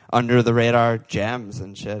the under the radar gems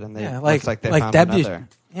and shit, and they looks like they found another.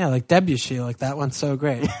 Yeah, like Debussy, like that one's so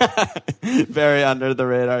great. Very under the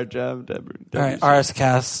radar gem. All right,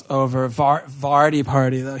 RSCast over. Vardy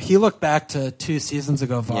party though. He looked back to 2 seasons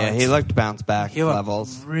ago. Yeah, he looked bounce back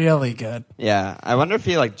levels. Really good. Yeah, I wonder if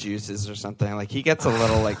he like juices or something. Like he gets a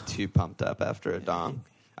little like too pumped up after a dong.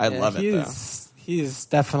 I love it though. He's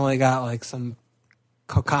definitely got like some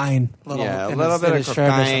cocaine. A little bit of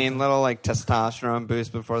cocaine, little like testosterone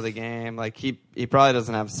boost before the game. Like he probably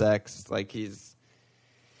doesn't have sex. Like he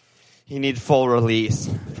needs full release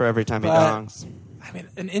for every time he dongs. I mean,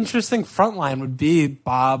 an interesting front line would be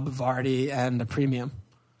Bob, Vardy, and a premium.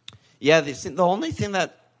 Yeah, the only thing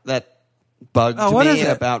that bugged me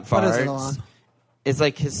about Vards is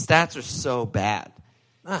like his stats are so bad.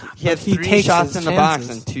 He had 3 shots in the box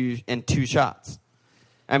and two shots.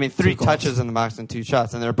 I mean, 3 touches in the box and 2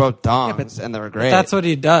 shots, and they're both dongs, and they were great. That's what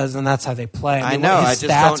he does, and that's how they play. I know. I just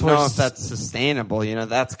don't know if that's sustainable. You know,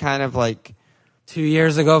 that's kind of like 2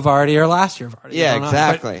 years ago Vardy or last year Vardy. Yeah,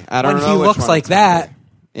 exactly. I don't know. When he looks like that,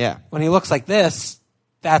 yeah. When he looks like this,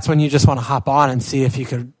 that's when you just want to hop on and see if you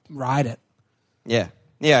could ride it. Yeah.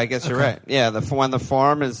 Yeah, I guess you're right. Yeah, when the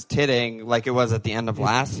form is titting like it was at the end of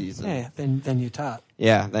last season. Yeah, then you Todd.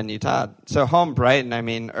 Yeah, then you Todd. So home Brighton, I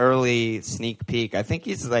mean, early sneak peek. I think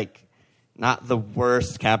he's like not the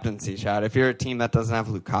worst captaincy shot. If you're a team that doesn't have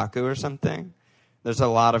Lukaku or something, there's a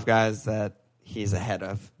lot of guys that he's ahead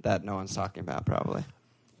of that no one's talking about probably.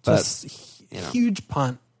 Just huge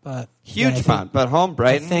punt, but but home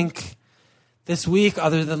Brighton. I think this week,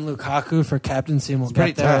 other than Lukaku for captaincy, we'll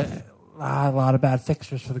get there. Tough. A lot of bad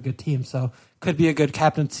fixtures for the good team, so could be a good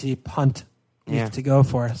captaincy punt week to go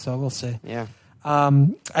for. So we'll see. Yeah.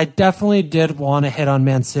 I definitely did want to hit on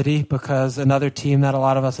Man City because another team that a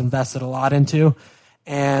lot of us invested a lot into,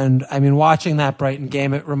 and I mean, watching that Brighton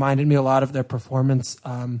game, it reminded me a lot of their performance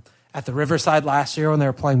at the Riverside last year when they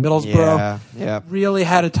were playing Middlesbrough. Yeah. Really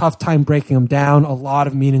had a tough time breaking them down. A lot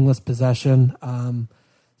of meaningless possession.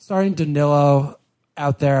 Starting Danilo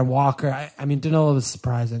out there and Walker. I mean, Danilo was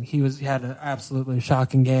surprising. He had an absolutely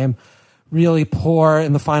shocking game. really poor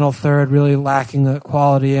in the final third, really lacking the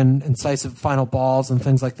quality and incisive final balls and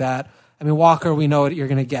things like that. I mean, Walker, we know what you're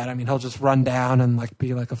going to get. I mean, he'll just run down and like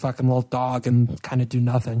be like a fucking little dog and kind of do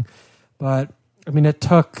nothing. But I mean, it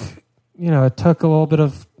took a little bit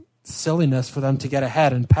of silliness for them to get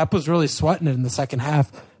ahead, and Pep was really sweating it in the second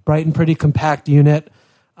half. Brighton, pretty compact unit.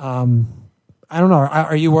 I don't know.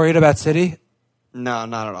 Are you worried about City? No,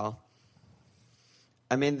 not at all.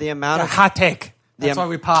 I mean, the amount of hot take. That's why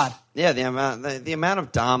we pod. Yeah, the amount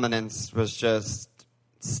of dominance was just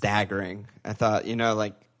staggering. I thought,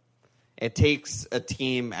 like, it takes a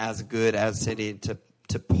team as good as City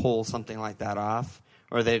to pull something like that off,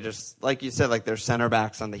 or they just, like you said, like their center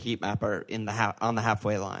backs on the heat map are on the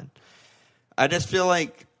halfway line. I just feel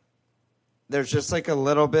like there's just like a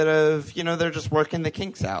little bit of, they're just working the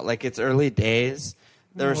kinks out. Like, it's early days.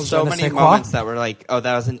 There were so many moments that were like, oh,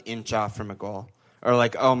 that was an inch off from a goal. Or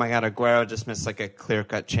like, oh my God, Aguero just missed like a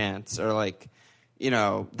clear-cut chance. Or like, he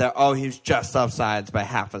was just offsides by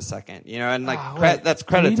half a second. And like, that's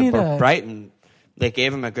credit to Brighton. They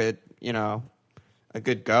gave him a good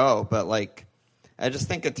go. But like, I just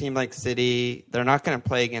think a team like City, they're not going to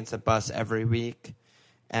play against a bus every week.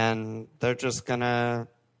 And they're just gonna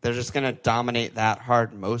dominate that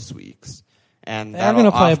hard most weeks. And that'll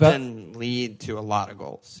often lead to a lot of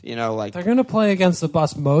goals. They're going to play against the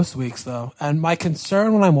bus most weeks, though. And my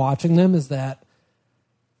concern when I'm watching them is that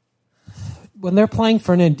when they're playing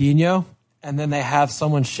Fernandinho and then they have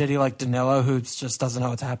someone shitty like Danilo who just doesn't know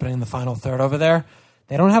what's happening in the final third over there,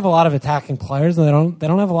 they don't have a lot of attacking players and they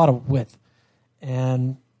don't have a lot of width.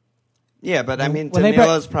 And yeah, but I mean,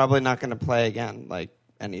 Danilo's probably not going to play again like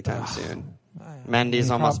anytime soon.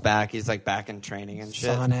 Mendy's almost back. He's like back in training and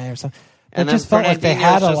shit. Sané or something. And it just felt like they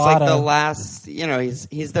had a lot of the last.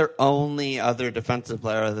 He's their only other defensive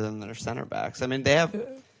player other than their center backs. I mean, they have.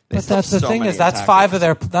 But that's the thing is that's five of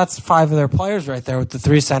their players right there with the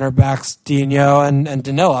three center backs, Dino and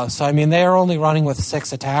Danilo. So I mean, they are only running with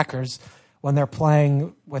 6 attackers when they're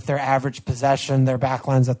playing with their average possession. Their back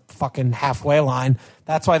line's at the fucking halfway line.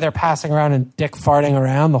 That's why they're passing around and dick farting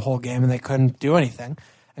around the whole game, and they couldn't do anything.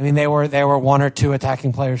 I mean, they were 1 or 2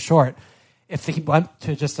 attacking players short. If he went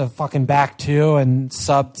to just a fucking back 2 and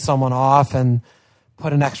subbed someone off and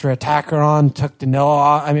put an extra attacker on, took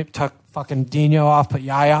fucking Dino off, put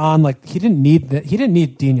Yaya on, like he didn't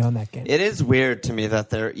need Dino in that game. It is weird to me that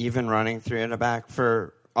they're even running 3 in a back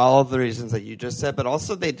for all of the reasons that you just said, but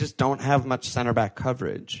also they just don't have much center back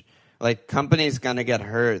coverage. Like, Company's gonna get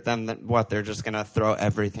hurt, then they're just gonna throw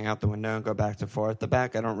everything out the window and go back to 4 at the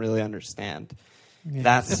back? I don't really understand. Yeah,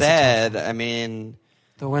 that said, I mean,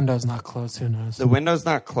 the window's not closed. Who knows? The window's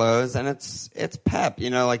not closed, and it's Pep.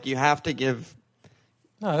 Like, you have to give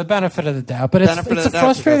the benefit of the doubt. But it's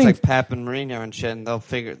frustrating. It's like Pep and Mourinho and shit, and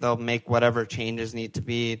they'll make whatever changes need to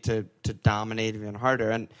be to dominate even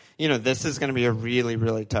harder. And this is going to be a really,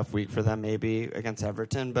 really tough week for them, maybe against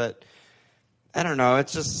Everton. But I don't know.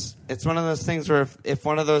 It's one of those things where if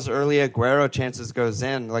one of those early Aguero chances goes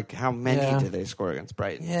in, like, how many did they score against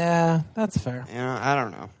Brighton? Yeah, that's fair. I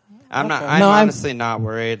don't know. I'm honestly not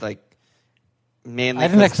worried. Like, mainly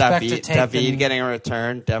because David getting a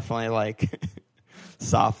return definitely like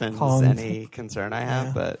softens any concern I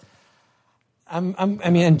have. But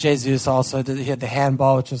and Jesus also he had the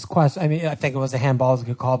handball, which was question. I mean, I think it was a handball, it was a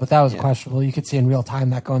good call, but that was questionable. You could see in real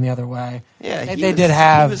time that going the other way. Yeah, they did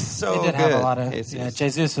have a lot of. Jesus. Yeah,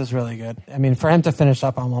 Jesus was really good. I mean, for him to finish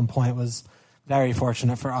up on one point was very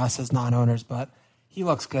fortunate for us as non-owners, but. He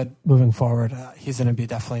looks good moving forward. He's going to be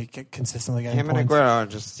definitely consistently getting points. Him and Aguero are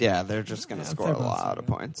they're just going to score a lot of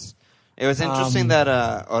points. It was interesting that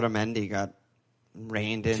Otamendi got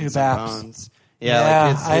reined in some bones.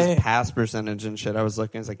 Yeah, like his pass percentage and shit, I was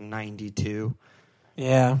looking, it's like 92.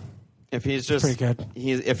 Yeah. If he's just pretty good.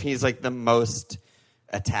 If he's like the most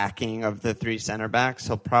attacking of the 3 center backs,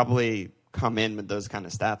 he'll probably come in with those kind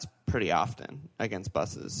of stats pretty often against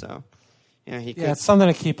buses, so... it's something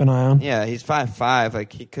to keep an eye on. Yeah, he's 5'5".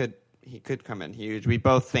 Like, he could come in huge. We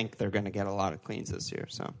both think they're going to get a lot of cleans this year.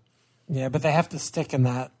 So, yeah, but they have to stick in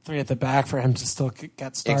that 3 at the back for him to still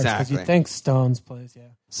get starts. Exactly. Because you think Stones plays. Yeah.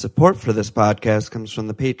 Support for this podcast comes from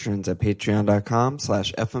the patrons at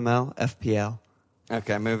patreon.com/FMLFPL.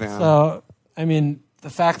 Okay, moving on. So, I mean, the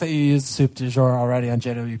fact that you used Soup du Jour already on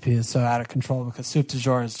JWP is so out of control because Soup du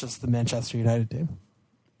Jour is just the Manchester United team.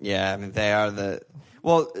 Yeah, I mean, they are the...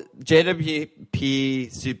 Well,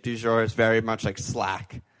 JWP Soup du Jour is very much like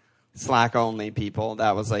Slack only people.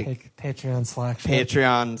 That was like Patreon Slack.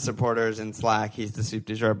 Patreon supporters in Slack. He's the Soup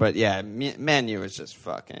du Jour. But yeah, Menu is just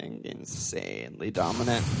fucking insanely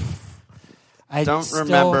dominant. I don't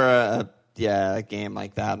remember a game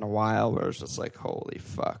like that in a while where it's just like, holy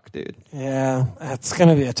fuck, dude. Yeah, it's going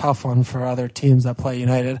to be a tough one for other teams that play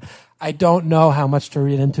United. I don't know how much to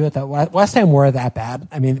read into it that West Ham were that bad.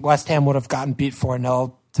 I mean, West Ham would have gotten beat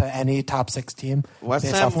 4-0 to any top 6 team. West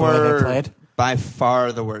Ham were by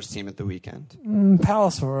far the worst team at the weekend.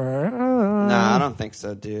 Palace were... No, I don't think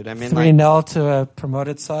so, dude. I mean, 3-0 to a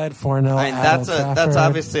promoted side, 4-0 I mean, that's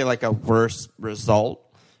obviously like a worse result.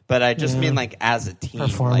 But I just mean like as a team,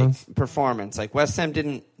 performance. Like West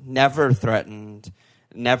Ham never threatened,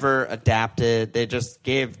 never adapted. They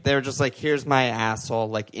were just like, here's my asshole,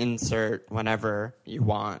 like insert whenever you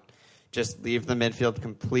want. Just leave the midfield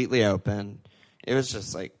completely open. It was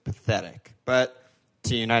just like pathetic. But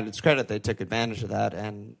to United's credit, they took advantage of that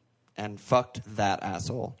and fucked that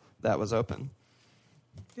asshole that was open.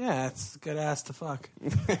 Yeah, it's a good ass to fuck.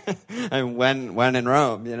 And when in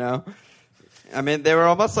Rome, you know? I mean, they were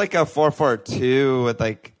almost like a 4-4-2 with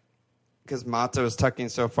like, because Mata was tucking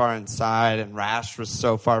so far inside and Rash was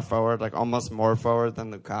so far forward, like almost more forward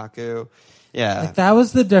than Lukaku. Yeah. Like that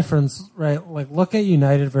was the difference, right? Like look at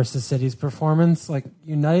United versus City's performance. Like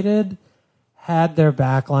United had their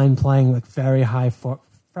backline playing like very high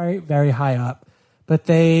up, but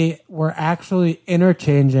they were actually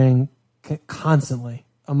interchanging constantly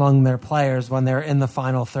among their players when they're in the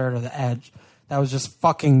final third of the edge. That was just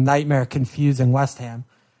fucking nightmare confusing West Ham.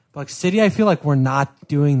 But like City, I feel like we're not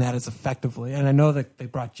doing that as effectively. And I know that they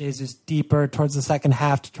brought Jesus deeper towards the second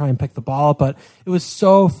half to try and pick the ball, but it was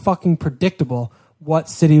so fucking predictable what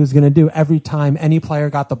City was going to do. Every time any player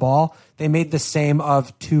got the ball, they made the same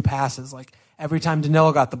of 2 passes. Like every time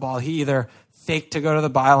Danilo got the ball, he either faked to go to the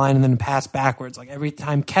byline and then passed backwards. Like every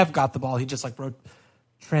time Kev got the ball, he just like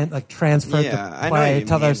transferred the play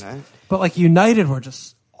to others. But like United were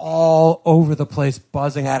just all over the place,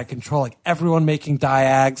 buzzing out of control. Like everyone making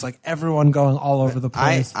diags, like everyone going all over the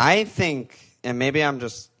place. I think, and maybe I'm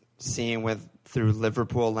just seeing through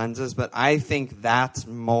Liverpool lenses, but I think that's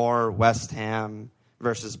more West Ham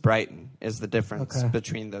versus Brighton is the difference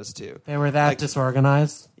between those two. They were that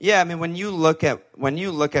disorganized. Yeah, I mean when you look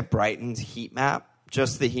at Brighton's heat map,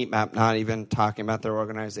 just the heat map, not even talking about their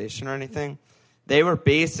organization or anything, they were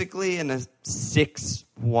basically in a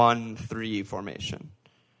 6-1-3 formation.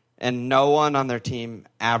 And no one on their team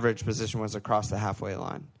average position was across the halfway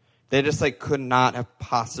line. They just like could not have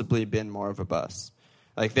possibly been more of a bus.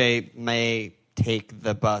 Like they may take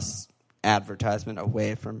the bus advertisement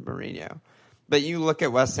away from Mourinho. But you look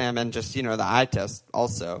at West Ham and just, the eye test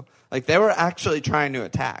also. Like they were actually trying to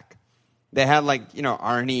attack. They had like,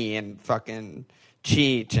 Arnie and fucking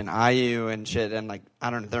Cheech and Ayew and shit. And like,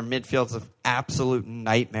 I don't know, their midfield's an absolute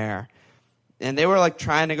nightmare. And they were like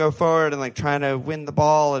trying to go forward and like trying to win the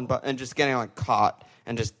ball and just getting like caught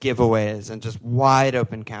and just giveaways and just wide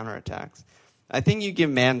open counterattacks. I think you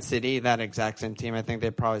give Man City that exact same team, I think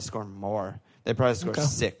they'd probably score more. They'd probably score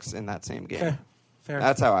 6 in that same game. Okay. Fair.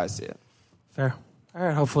 That's how I see it. Fair. All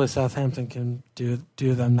right. Hopefully Southampton can do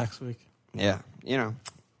them next week. Yeah.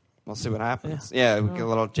 We'll see what happens. Yeah, we get a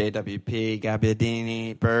little JWP,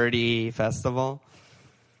 Gabbiadini, Birdie festival.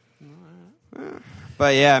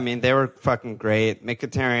 But yeah, I mean, they were fucking great.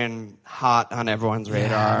 Mkhitaryan hot on everyone's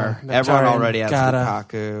radar. Everyone already has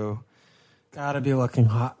Lukaku. Gotta be looking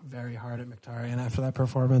very hard at Mkhitaryan after that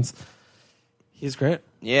performance. He's great.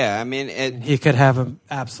 Yeah, I mean, he could have an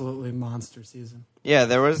absolutely monster season. Yeah,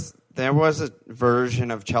 there was a version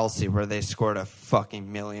of Chelsea where they scored a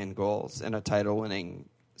fucking million goals in a title-winning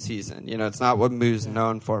season. It's not what Moo's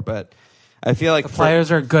known for, but I feel like the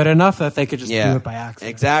players are good enough that they could just do it by accident.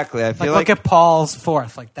 Exactly. I feel look at Paul's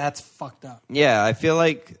 4th. Like that's fucked up. Yeah, I feel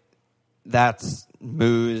like that's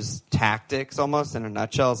Moo's tactics almost in a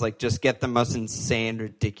nutshell. Is like just get the most insane,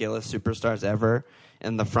 ridiculous superstars ever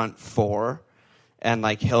in the front 4, and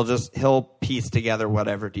like he'll piece together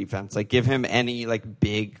whatever defense. Like give him any like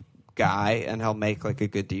big guy, and he'll make like a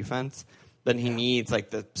good defense. Then he needs like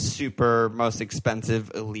the super most expensive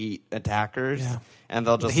elite attackers. Yeah. And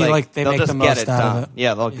they'll just they'll just get it done.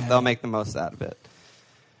 Yeah, they'll make the most out of it.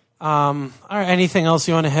 All right. Anything else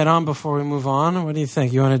you want to hit on before we move on? What do you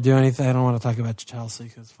think? You want to do anything? I don't want to talk about Chelsea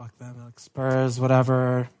because fuck them. Like Spurs,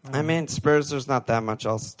 whatever. I mean, Spurs. There's not that much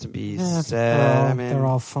else to be said. They're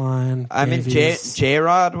all fine. I mean,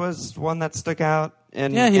 J-Rod was one that stuck out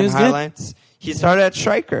in highlights. Good. He started at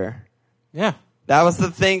striker. Yeah. That was the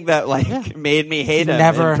thing that made me hate him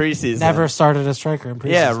in preseason. Never started a striker in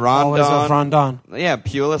preseason. Yeah, Rondon. Always with Rondon. Yeah,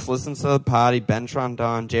 Pulis listens to the pod. He bench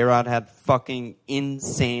Rondon. J-Rod had fucking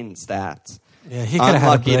insane stats. Yeah, he could have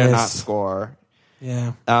had a brace. Unlucky to not score.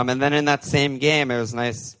 Yeah. And then in that same game, it was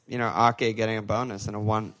nice, Ake getting a bonus in a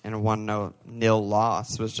 1-0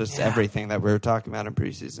 loss was just everything that we were talking about in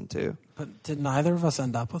preseason too. But did neither of us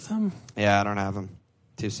end up with him? Yeah, I don't have him.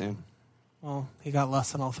 Too soon. Well, he got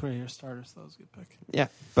less than all three of your starters, so that was a good pick. Yeah,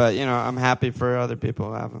 but, I'm happy for other people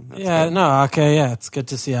who have him. That's yeah, good. no, okay, yeah, it's good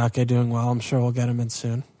to see Ake doing well. I'm sure we'll get him in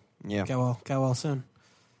soon. Yeah. Get well soon.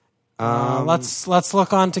 Let's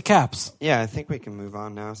look on to caps. Yeah, I think we can move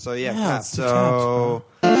on now. So, Caps. So,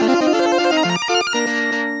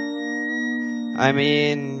 I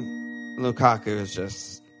mean, Lukaku is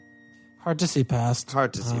just hard to see past.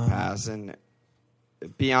 And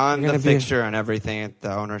beyond the fixture and everything,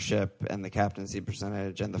 the ownership and the captaincy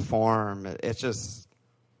percentage and the form, it's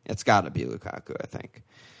got to be Lukaku, I think.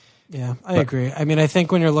 Yeah, I agree. I mean, I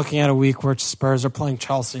think when you're looking at a week where Spurs are playing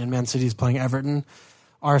Chelsea and Man City's playing Everton,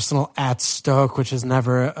 Arsenal at Stoke, which is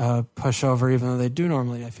never a pushover, even though they do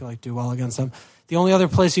normally, I feel like, do well against them. The only other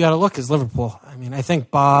place you got to look is Liverpool. I mean, I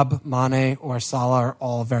think Bob, Mane, or Salah are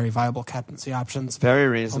all very viable captaincy options. Very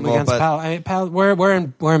reasonable. Against Pal, we're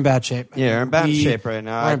in bad shape. We're in bad shape right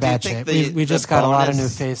now. We're in bad shape. We just got a lot of new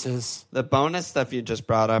faces. The bonus stuff you just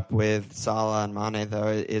brought up with Salah and Mane, though,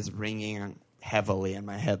 is ringing heavily in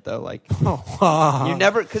my head, though. Like, you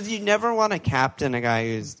never want to captain a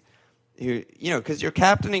guy because you're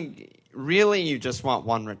captaining. Really, you just want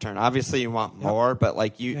one return. Obviously, you want more, but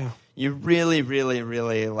like you really, really,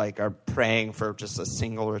 really like are praying for just a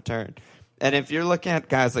single return. And if you're looking at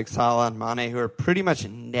guys like Salah and Mane who are pretty much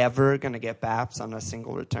never going to get BAPS on a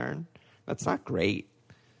single return, that's not great.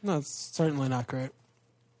 No, it's certainly not great.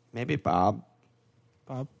 Maybe Bob.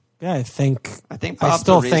 Yeah, I think Bob's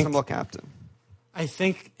a reasonable captain. I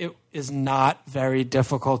think it is not very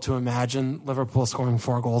difficult to imagine Liverpool scoring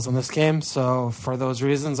 4 goals in this game. So for those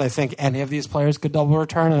reasons, I think any of these players could double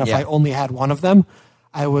return. And if I only had one of them,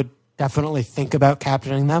 I would definitely think about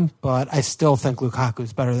captaining them. But I still think Lukaku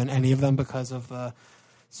is better than any of them because of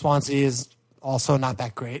Swansea is also not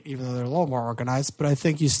that great, even though they're a little more organized. But I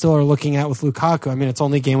think you still are looking at with Lukaku. I mean, it's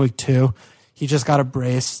only game week 2. He just got a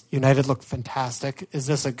brace. United looked fantastic. Is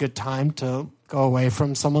this a good time to go away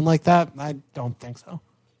from someone like that? I don't think so.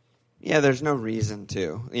 Yeah, there's no reason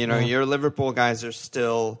to. Your Liverpool guys are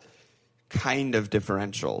still kind of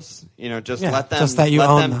differentials. Let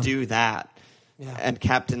them do that and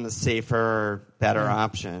captain the safer, better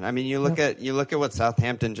option. I mean, you look at what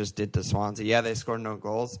Southampton just did to Swansea. Yeah, they scored no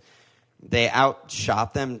goals. They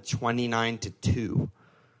outshot them 29-2,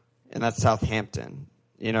 and that's Southampton.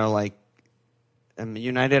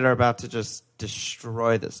 United are about to just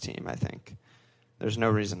destroy this team, I think. There's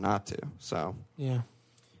no reason not to. So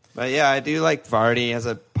But I do like Vardy as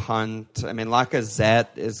a punt. I mean,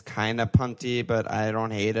 Lacazette is kind of punty, but I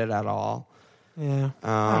don't hate it at all. Yeah,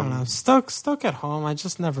 I don't know. Stoke at home, I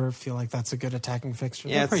just never feel like that's a good attacking fixture.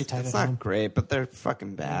 They're pretty tight at home. It's not great, but they're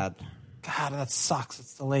fucking bad. God, that sucks.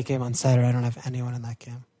 It's the late game on Saturday. I don't have anyone in that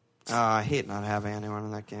game. I hate not having anyone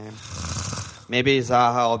in that game. Maybe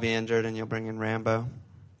Zaha will be injured and you'll bring in Rambo.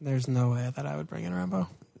 There's no way that I would bring in Rambo.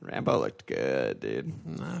 Rambo looked good, dude.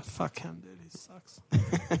 Nah, fuck him, dude. He sucks.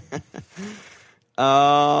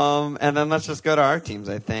 And then let's just go to our teams,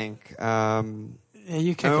 I think.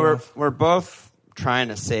 You kick it off. We're both trying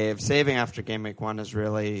to save. Saving after game week 1 is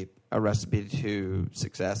really a recipe to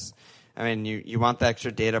success. I mean, you want the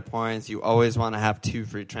extra data points. You always want to have 2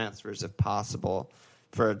 free transfers if possible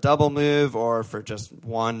for a double move or for just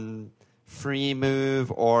one free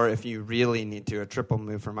move, or if you really need to, a triple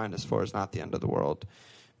move for -4 is not the end of the world.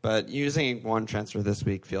 But using one transfer this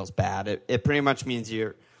week feels bad. It pretty much means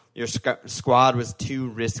your squad was too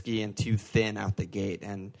risky and too thin out the gate,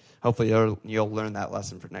 and hopefully you'll learn that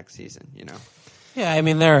lesson for next season. Yeah, I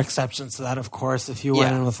mean, there are exceptions to that, of course. If you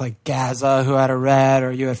went in with like Gaza, who had a red,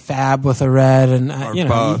 or you had Fab with a red, and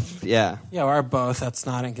both, or both, that's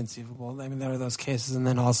not inconceivable. I mean, there are those cases, and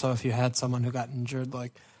then also if you had someone who got injured,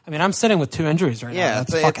 like, I mean, I'm sitting with 2 injuries right now.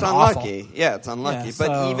 That's fucking unlucky. Awful. Yeah, it's unlucky. Yeah,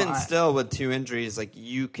 but even still, with 2 injuries, like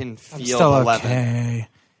you can feel still 11. Okay.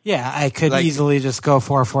 Yeah, I could easily just go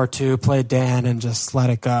 4-4-2, play Dan, and just let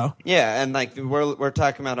it go. Yeah, and like we're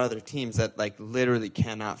talking about other teams that like literally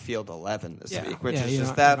cannot field 11 this week, which is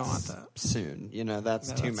just that's soon.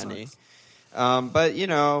 That's too many. But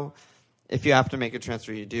if you have to make a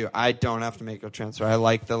transfer, you do. I don't have to make a transfer. I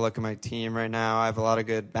like the look of my team right now. I have a lot of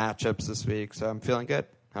good matchups this week, so I'm feeling good.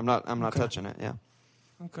 I'm not touching it. Yeah.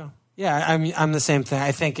 Okay. Yeah, I'm the same thing.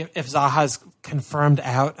 I think if Zaha's confirmed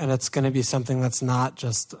out and it's going to be something that's not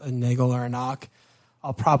just a niggle or a knock,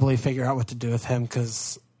 I'll probably figure out what to do with him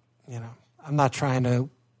because, I'm not trying to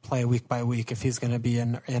play week by week if he's going to be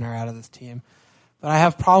in or out of this team. But I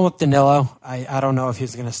have a problem with Danilo. I don't know if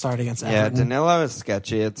he's going to start against Everton. Yeah, Danilo is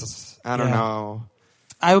sketchy. I don't know.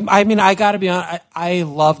 I mean, I got to be honest. I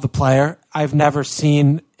love the player. I've never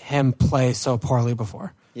seen him play so poorly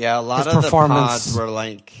before. Yeah, a lot of the pods were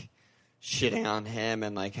like shitting on him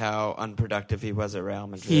and like how unproductive he was at Real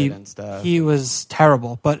Madrid and stuff. He was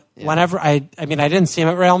terrible. But whenever I didn't see him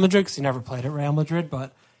at Real Madrid because he never played at Real Madrid.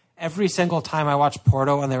 But every single time I watched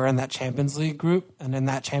Porto when they were in that Champions League group and in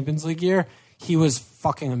that Champions League year, he was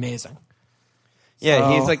fucking amazing.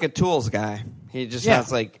 Yeah, he's like a tools guy. He just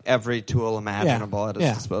has like every tool imaginable at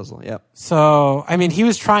his disposal. Yep. So, I mean, he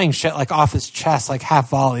was trying shit like off his chest, like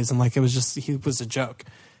half volleys, and like he was a joke.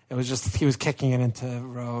 It was just, he was kicking it into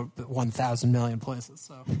row 1,000 million places.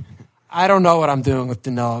 So, I don't know what I'm doing with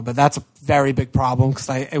Danilo, but that's a very big problem because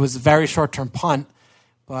it was a very short-term punt.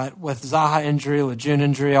 But with Zaha injury, Lejeune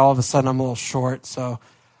injury, all of a sudden I'm a little short. So,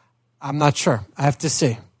 I'm not sure. I have to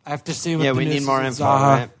see. What we need more info, Zaha.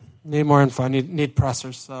 right? Need more info. I need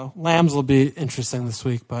pressers. So Lambs will be interesting this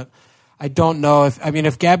week, but I don't know if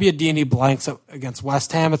Gabbiadini blanks against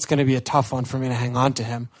West Ham, it's going to be a tough one for me to hang on to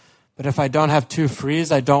him. But if I don't have two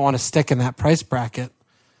frees, I don't want to stick in that price bracket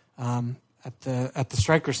at the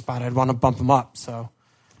striker spot. I'd want to bump him up. So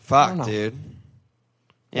fuck, dude.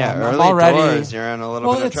 Yeah, early doors, you're in a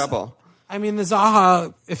little bit of trouble. I mean, the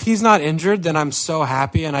Zaha, if he's not injured, then I'm so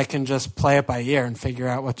happy and I can just play it by ear and figure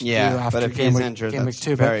out what to do after but if game he's week, injured, game that's week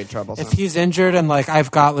 2. Very troublesome. If he's injured and like I've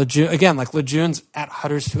got Lejeune, again, like Lejeune's at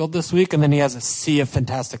Huddersfield this week and then he has a sea of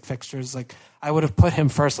fantastic fixtures, like I would have put him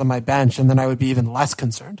first on my bench and then I would be even less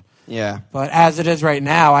concerned. Yeah. But as it is right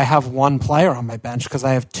now, I have one player on my bench because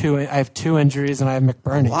I have two injuries and I have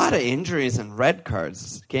McBurney. A lot of injuries and red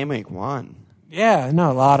cards. Game week 1. Yeah,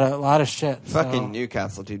 no, a lot of shit. Fucking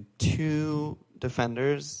Newcastle, dude. 2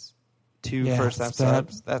 defenders, 2 first half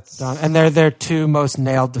subs. That's done. And they're their 2 most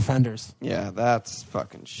nailed defenders. Yeah, that's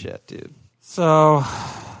fucking shit, dude. So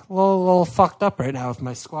a little fucked up right now with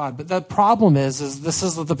my squad. But the problem is this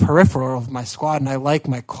is the peripheral of my squad, and I like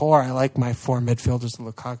my core. I like my 4 midfielders and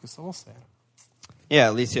Lukaku. So we'll see. Yeah,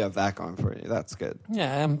 at least you have that going for you. That's good.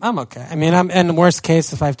 Yeah, I'm okay. I mean, in the worst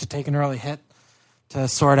case, if I have to take an early hit to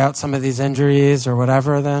sort out some of these injuries or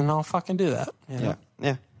whatever, then I'll fucking do that. You know?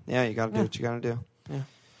 Yeah, you gotta do what you gotta do. Yeah.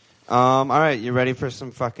 All right, you ready for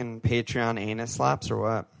some fucking Patreon anus slaps or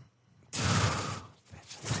what?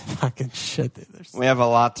 Fucking shit, dude. We have a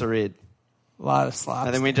lot to read. A lot of slaps.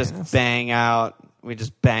 And then we just bang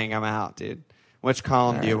them out, dude. Which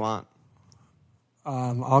column do you want?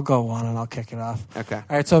 I'll go one and I'll kick it off. Okay.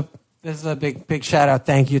 All right, so this is a big shout out.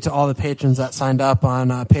 Thank you to all the patrons that signed up on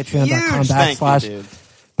patreon.com/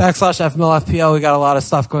 /FMLFPL. We got a lot of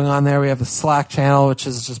stuff going on there. We have the Slack channel, which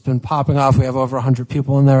has just been popping off. We have over 100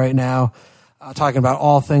 people in there right now, talking about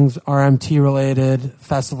all things RMT related,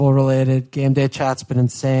 festival related. Game day chat's been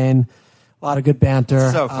insane. A lot of good banter.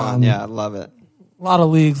 So fun. I love it. A lot of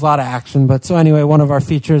leagues, a lot of action. But so anyway, one of our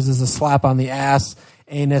features is a slap on the ass,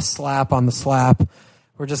 anus slap on the slap.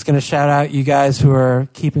 We're just going to shout out you guys who are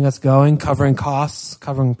keeping us going, covering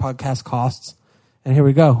podcast costs. And here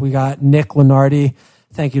we go. We got Nick Lenardi.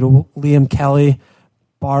 Thank you to Liam Kelly,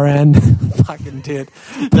 Baren. Fucking dude.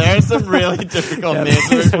 There are some really difficult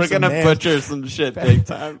names. We're going to butcher some shit big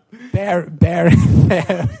time. Bear.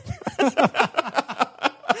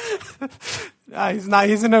 He's not.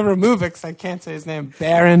 He's going to remove it because I can't say his name.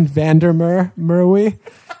 Baron Vandermeer.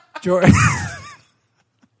 Jordan.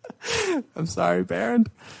 I'm sorry, Baron.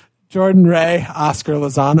 Jordan Ray, Oscar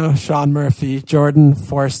Lozano, Sean Murphy, Jordan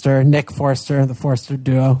Forster, Nick Forster, the Forster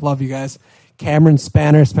duo. Love you guys. Cameron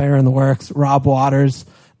Spanner in the works. Rob Waters,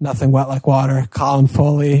 Nothing Wet Like Water. Colin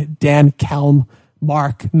Foley, Dan Kelm,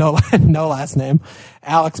 Mark, no last name.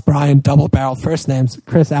 Alex Bryan, double barrel first names.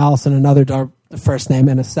 Chris Allison, another first name,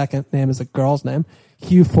 and a second name is a girl's name.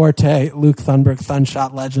 Hugh Forte, Luke Thunberg,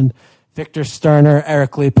 Thunshot legend. Victor Sterner,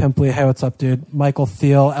 Eric Lee Pimpley, hey, what's up, dude? Michael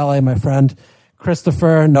Thiel, LA, my friend.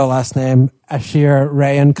 Christopher, no last name. Ashir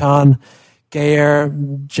Rayan Khan, Gayer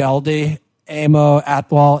Geldy, Amo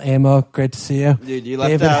Atwal, Amo, great to see you. Dude, you left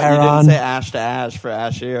David out. Heron. You didn't say Ash to Ash for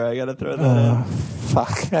Ashir. I gotta throw that in.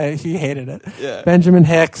 Fuck, he hated it. Yeah. Benjamin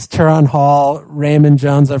Hicks, Turon Hall, Raymond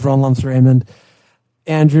Jones, everyone loves Raymond.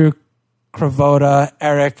 Andrew Kravota,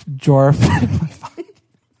 Eric Jorf.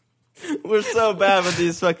 We're so bad with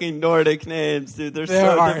these fucking Nordic names, dude. They're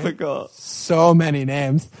so difficult. So many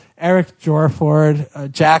names. Eric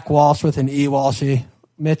Jorford, Jack Walsh with an E. Walshy,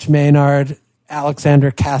 Mitch Maynard,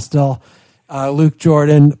 Alexander Castell, Luke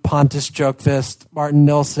Jordan, Pontus Jokvist, Martin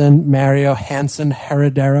Nilsson, Mario Hansen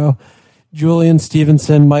Heredero, Julian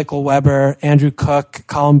Stevenson, Michael Weber, Andrew Cook,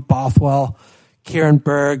 Colin Bothwell, Kieran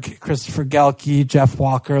Berg, Christopher Gelke, Jeff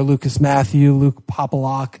Walker, Lucas Matthew, Luke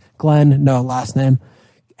Popolock, Glenn, no last name,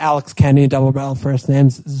 Alex Kenny, double barrel first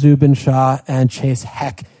names, Zubin Shah, and Chase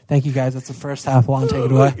Heck. Thank you guys. That's the first half. Lon, take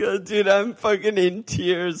it away. God, dude, I'm fucking in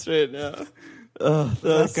tears right now.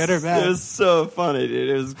 That good or bad? It was so funny, dude.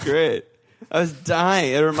 It was great. I was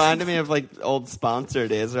dying. It reminded me of like old sponsor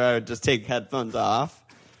days where I would just take headphones off,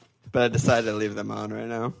 but I decided to leave them on right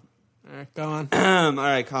now. All right, go on. All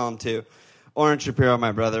right, column 2. Oren Shapiro,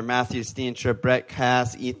 my brother, Matthew Steenstrup, Brett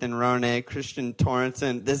Cass, Ethan Ronay, Christian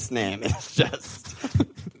Torrenson. This name is just...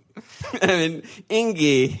 I mean,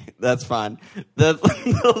 Ingy, that's fine. The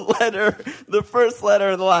first letter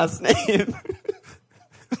of the last name.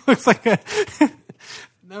 Looks like a...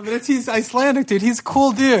 No, but he's Icelandic, dude. He's a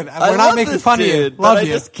cool dude. We're not making fun of you. Love you.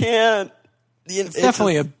 I just can't. It's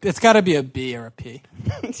definitely it's got to be a B or a P.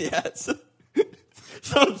 Yes.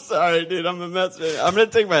 So I'm sorry, dude. I'm a mess. I'm going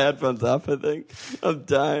to take my headphones off, I think. I'm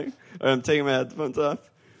dying. Or I'm taking my headphones off.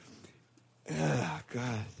 Oh,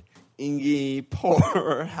 God. Ingi Por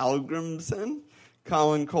Halgrimson,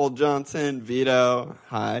 Colin Cole Johnson, Vito,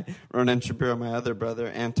 hi, Ronan Shapiro, my other brother,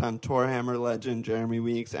 Anton Torhammer, legend, Jeremy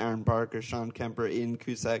Weeks, Aaron Barker, Sean Kemper, Ian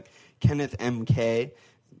Cusack, Kenneth MK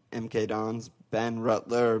Dons, Ben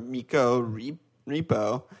Rutler, Miko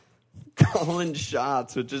Repo, Colin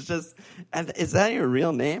Schatz, which is just, is that your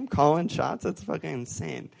real name, Colin Schatz? That's fucking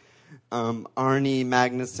insane. Arnie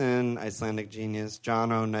Magnuson, Icelandic genius,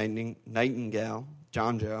 Jono Nightingale,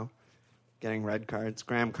 John Joe, getting red cards,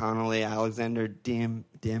 Graham Connolly, Alexander Dimb,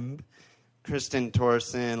 Kristen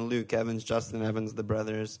Torsen, Luke Evans, Justin Evans, the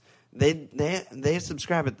brothers. They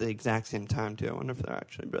subscribe at the exact same time, too. I wonder if they're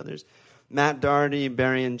actually brothers. Matt Doherty,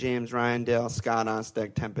 Barry and James, Ryan Dale, Scott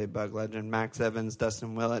Ostek, Tempe Bug Legend, Max Evans,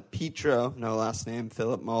 Dustin Willett, Petro, no last name,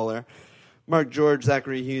 Philip Moeller, Mark George,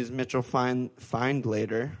 Zachary Hughes, Mitchell Find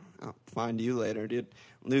later. I'll find you later, dude.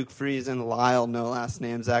 Luke Friesen, Lyle, no last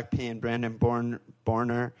name, Zach Payne, Brandon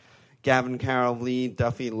Borner, Gavin Carroll, Lee,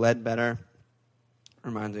 Duffy, Ledbetter.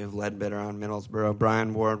 Reminds me of Ledbetter on Middlesbrough.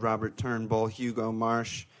 Brian Ward, Robert Turnbull, Hugo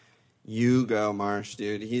Marsh,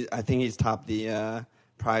 dude. I think he's topped the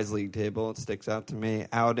prize league table. It sticks out to me.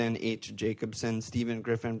 Auden H. Jacobson, Stephen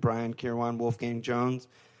Griffin, Brian Kirwan, Wolfgang Jones,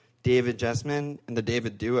 David Jessman, and the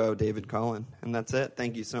David duo, David Cullen. And that's it.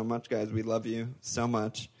 Thank you so much, guys. We love you so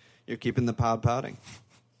much. You're keeping the pod pouting.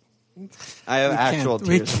 I have actual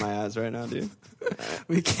tears in my eyes right now, dude.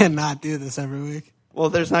 We cannot do this every week. Well,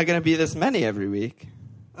 there's not going to be this many every week.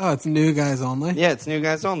 Oh, it's new guys only? Yeah, it's new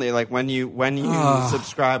guys only. Like when you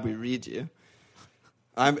subscribe, we read you.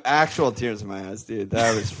 I'm actual tears in my eyes, dude.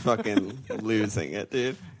 That was fucking losing it,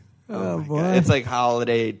 dude. Oh boy. God. It's like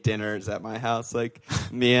holiday dinners at my house. Like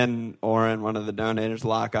me and Oren, one of the donators,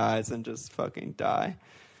 lock eyes and just fucking die.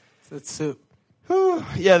 It's soup.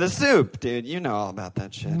 Yeah, the soup, dude. You know all about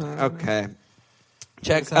that shit. No, okay.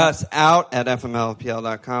 Check us out at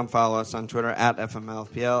fmlfpl.com. Follow us on Twitter at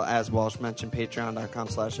fmlfpl. As Walsh mentioned,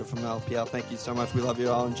 patreon.com/fmlfpl. Thank you so much. We love you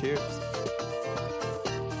all, and cheers.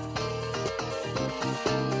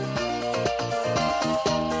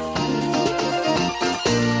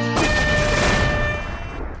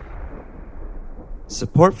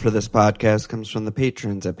 Support for this podcast comes from the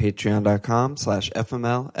patrons at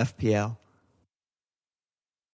patreon.com/fmlfpl.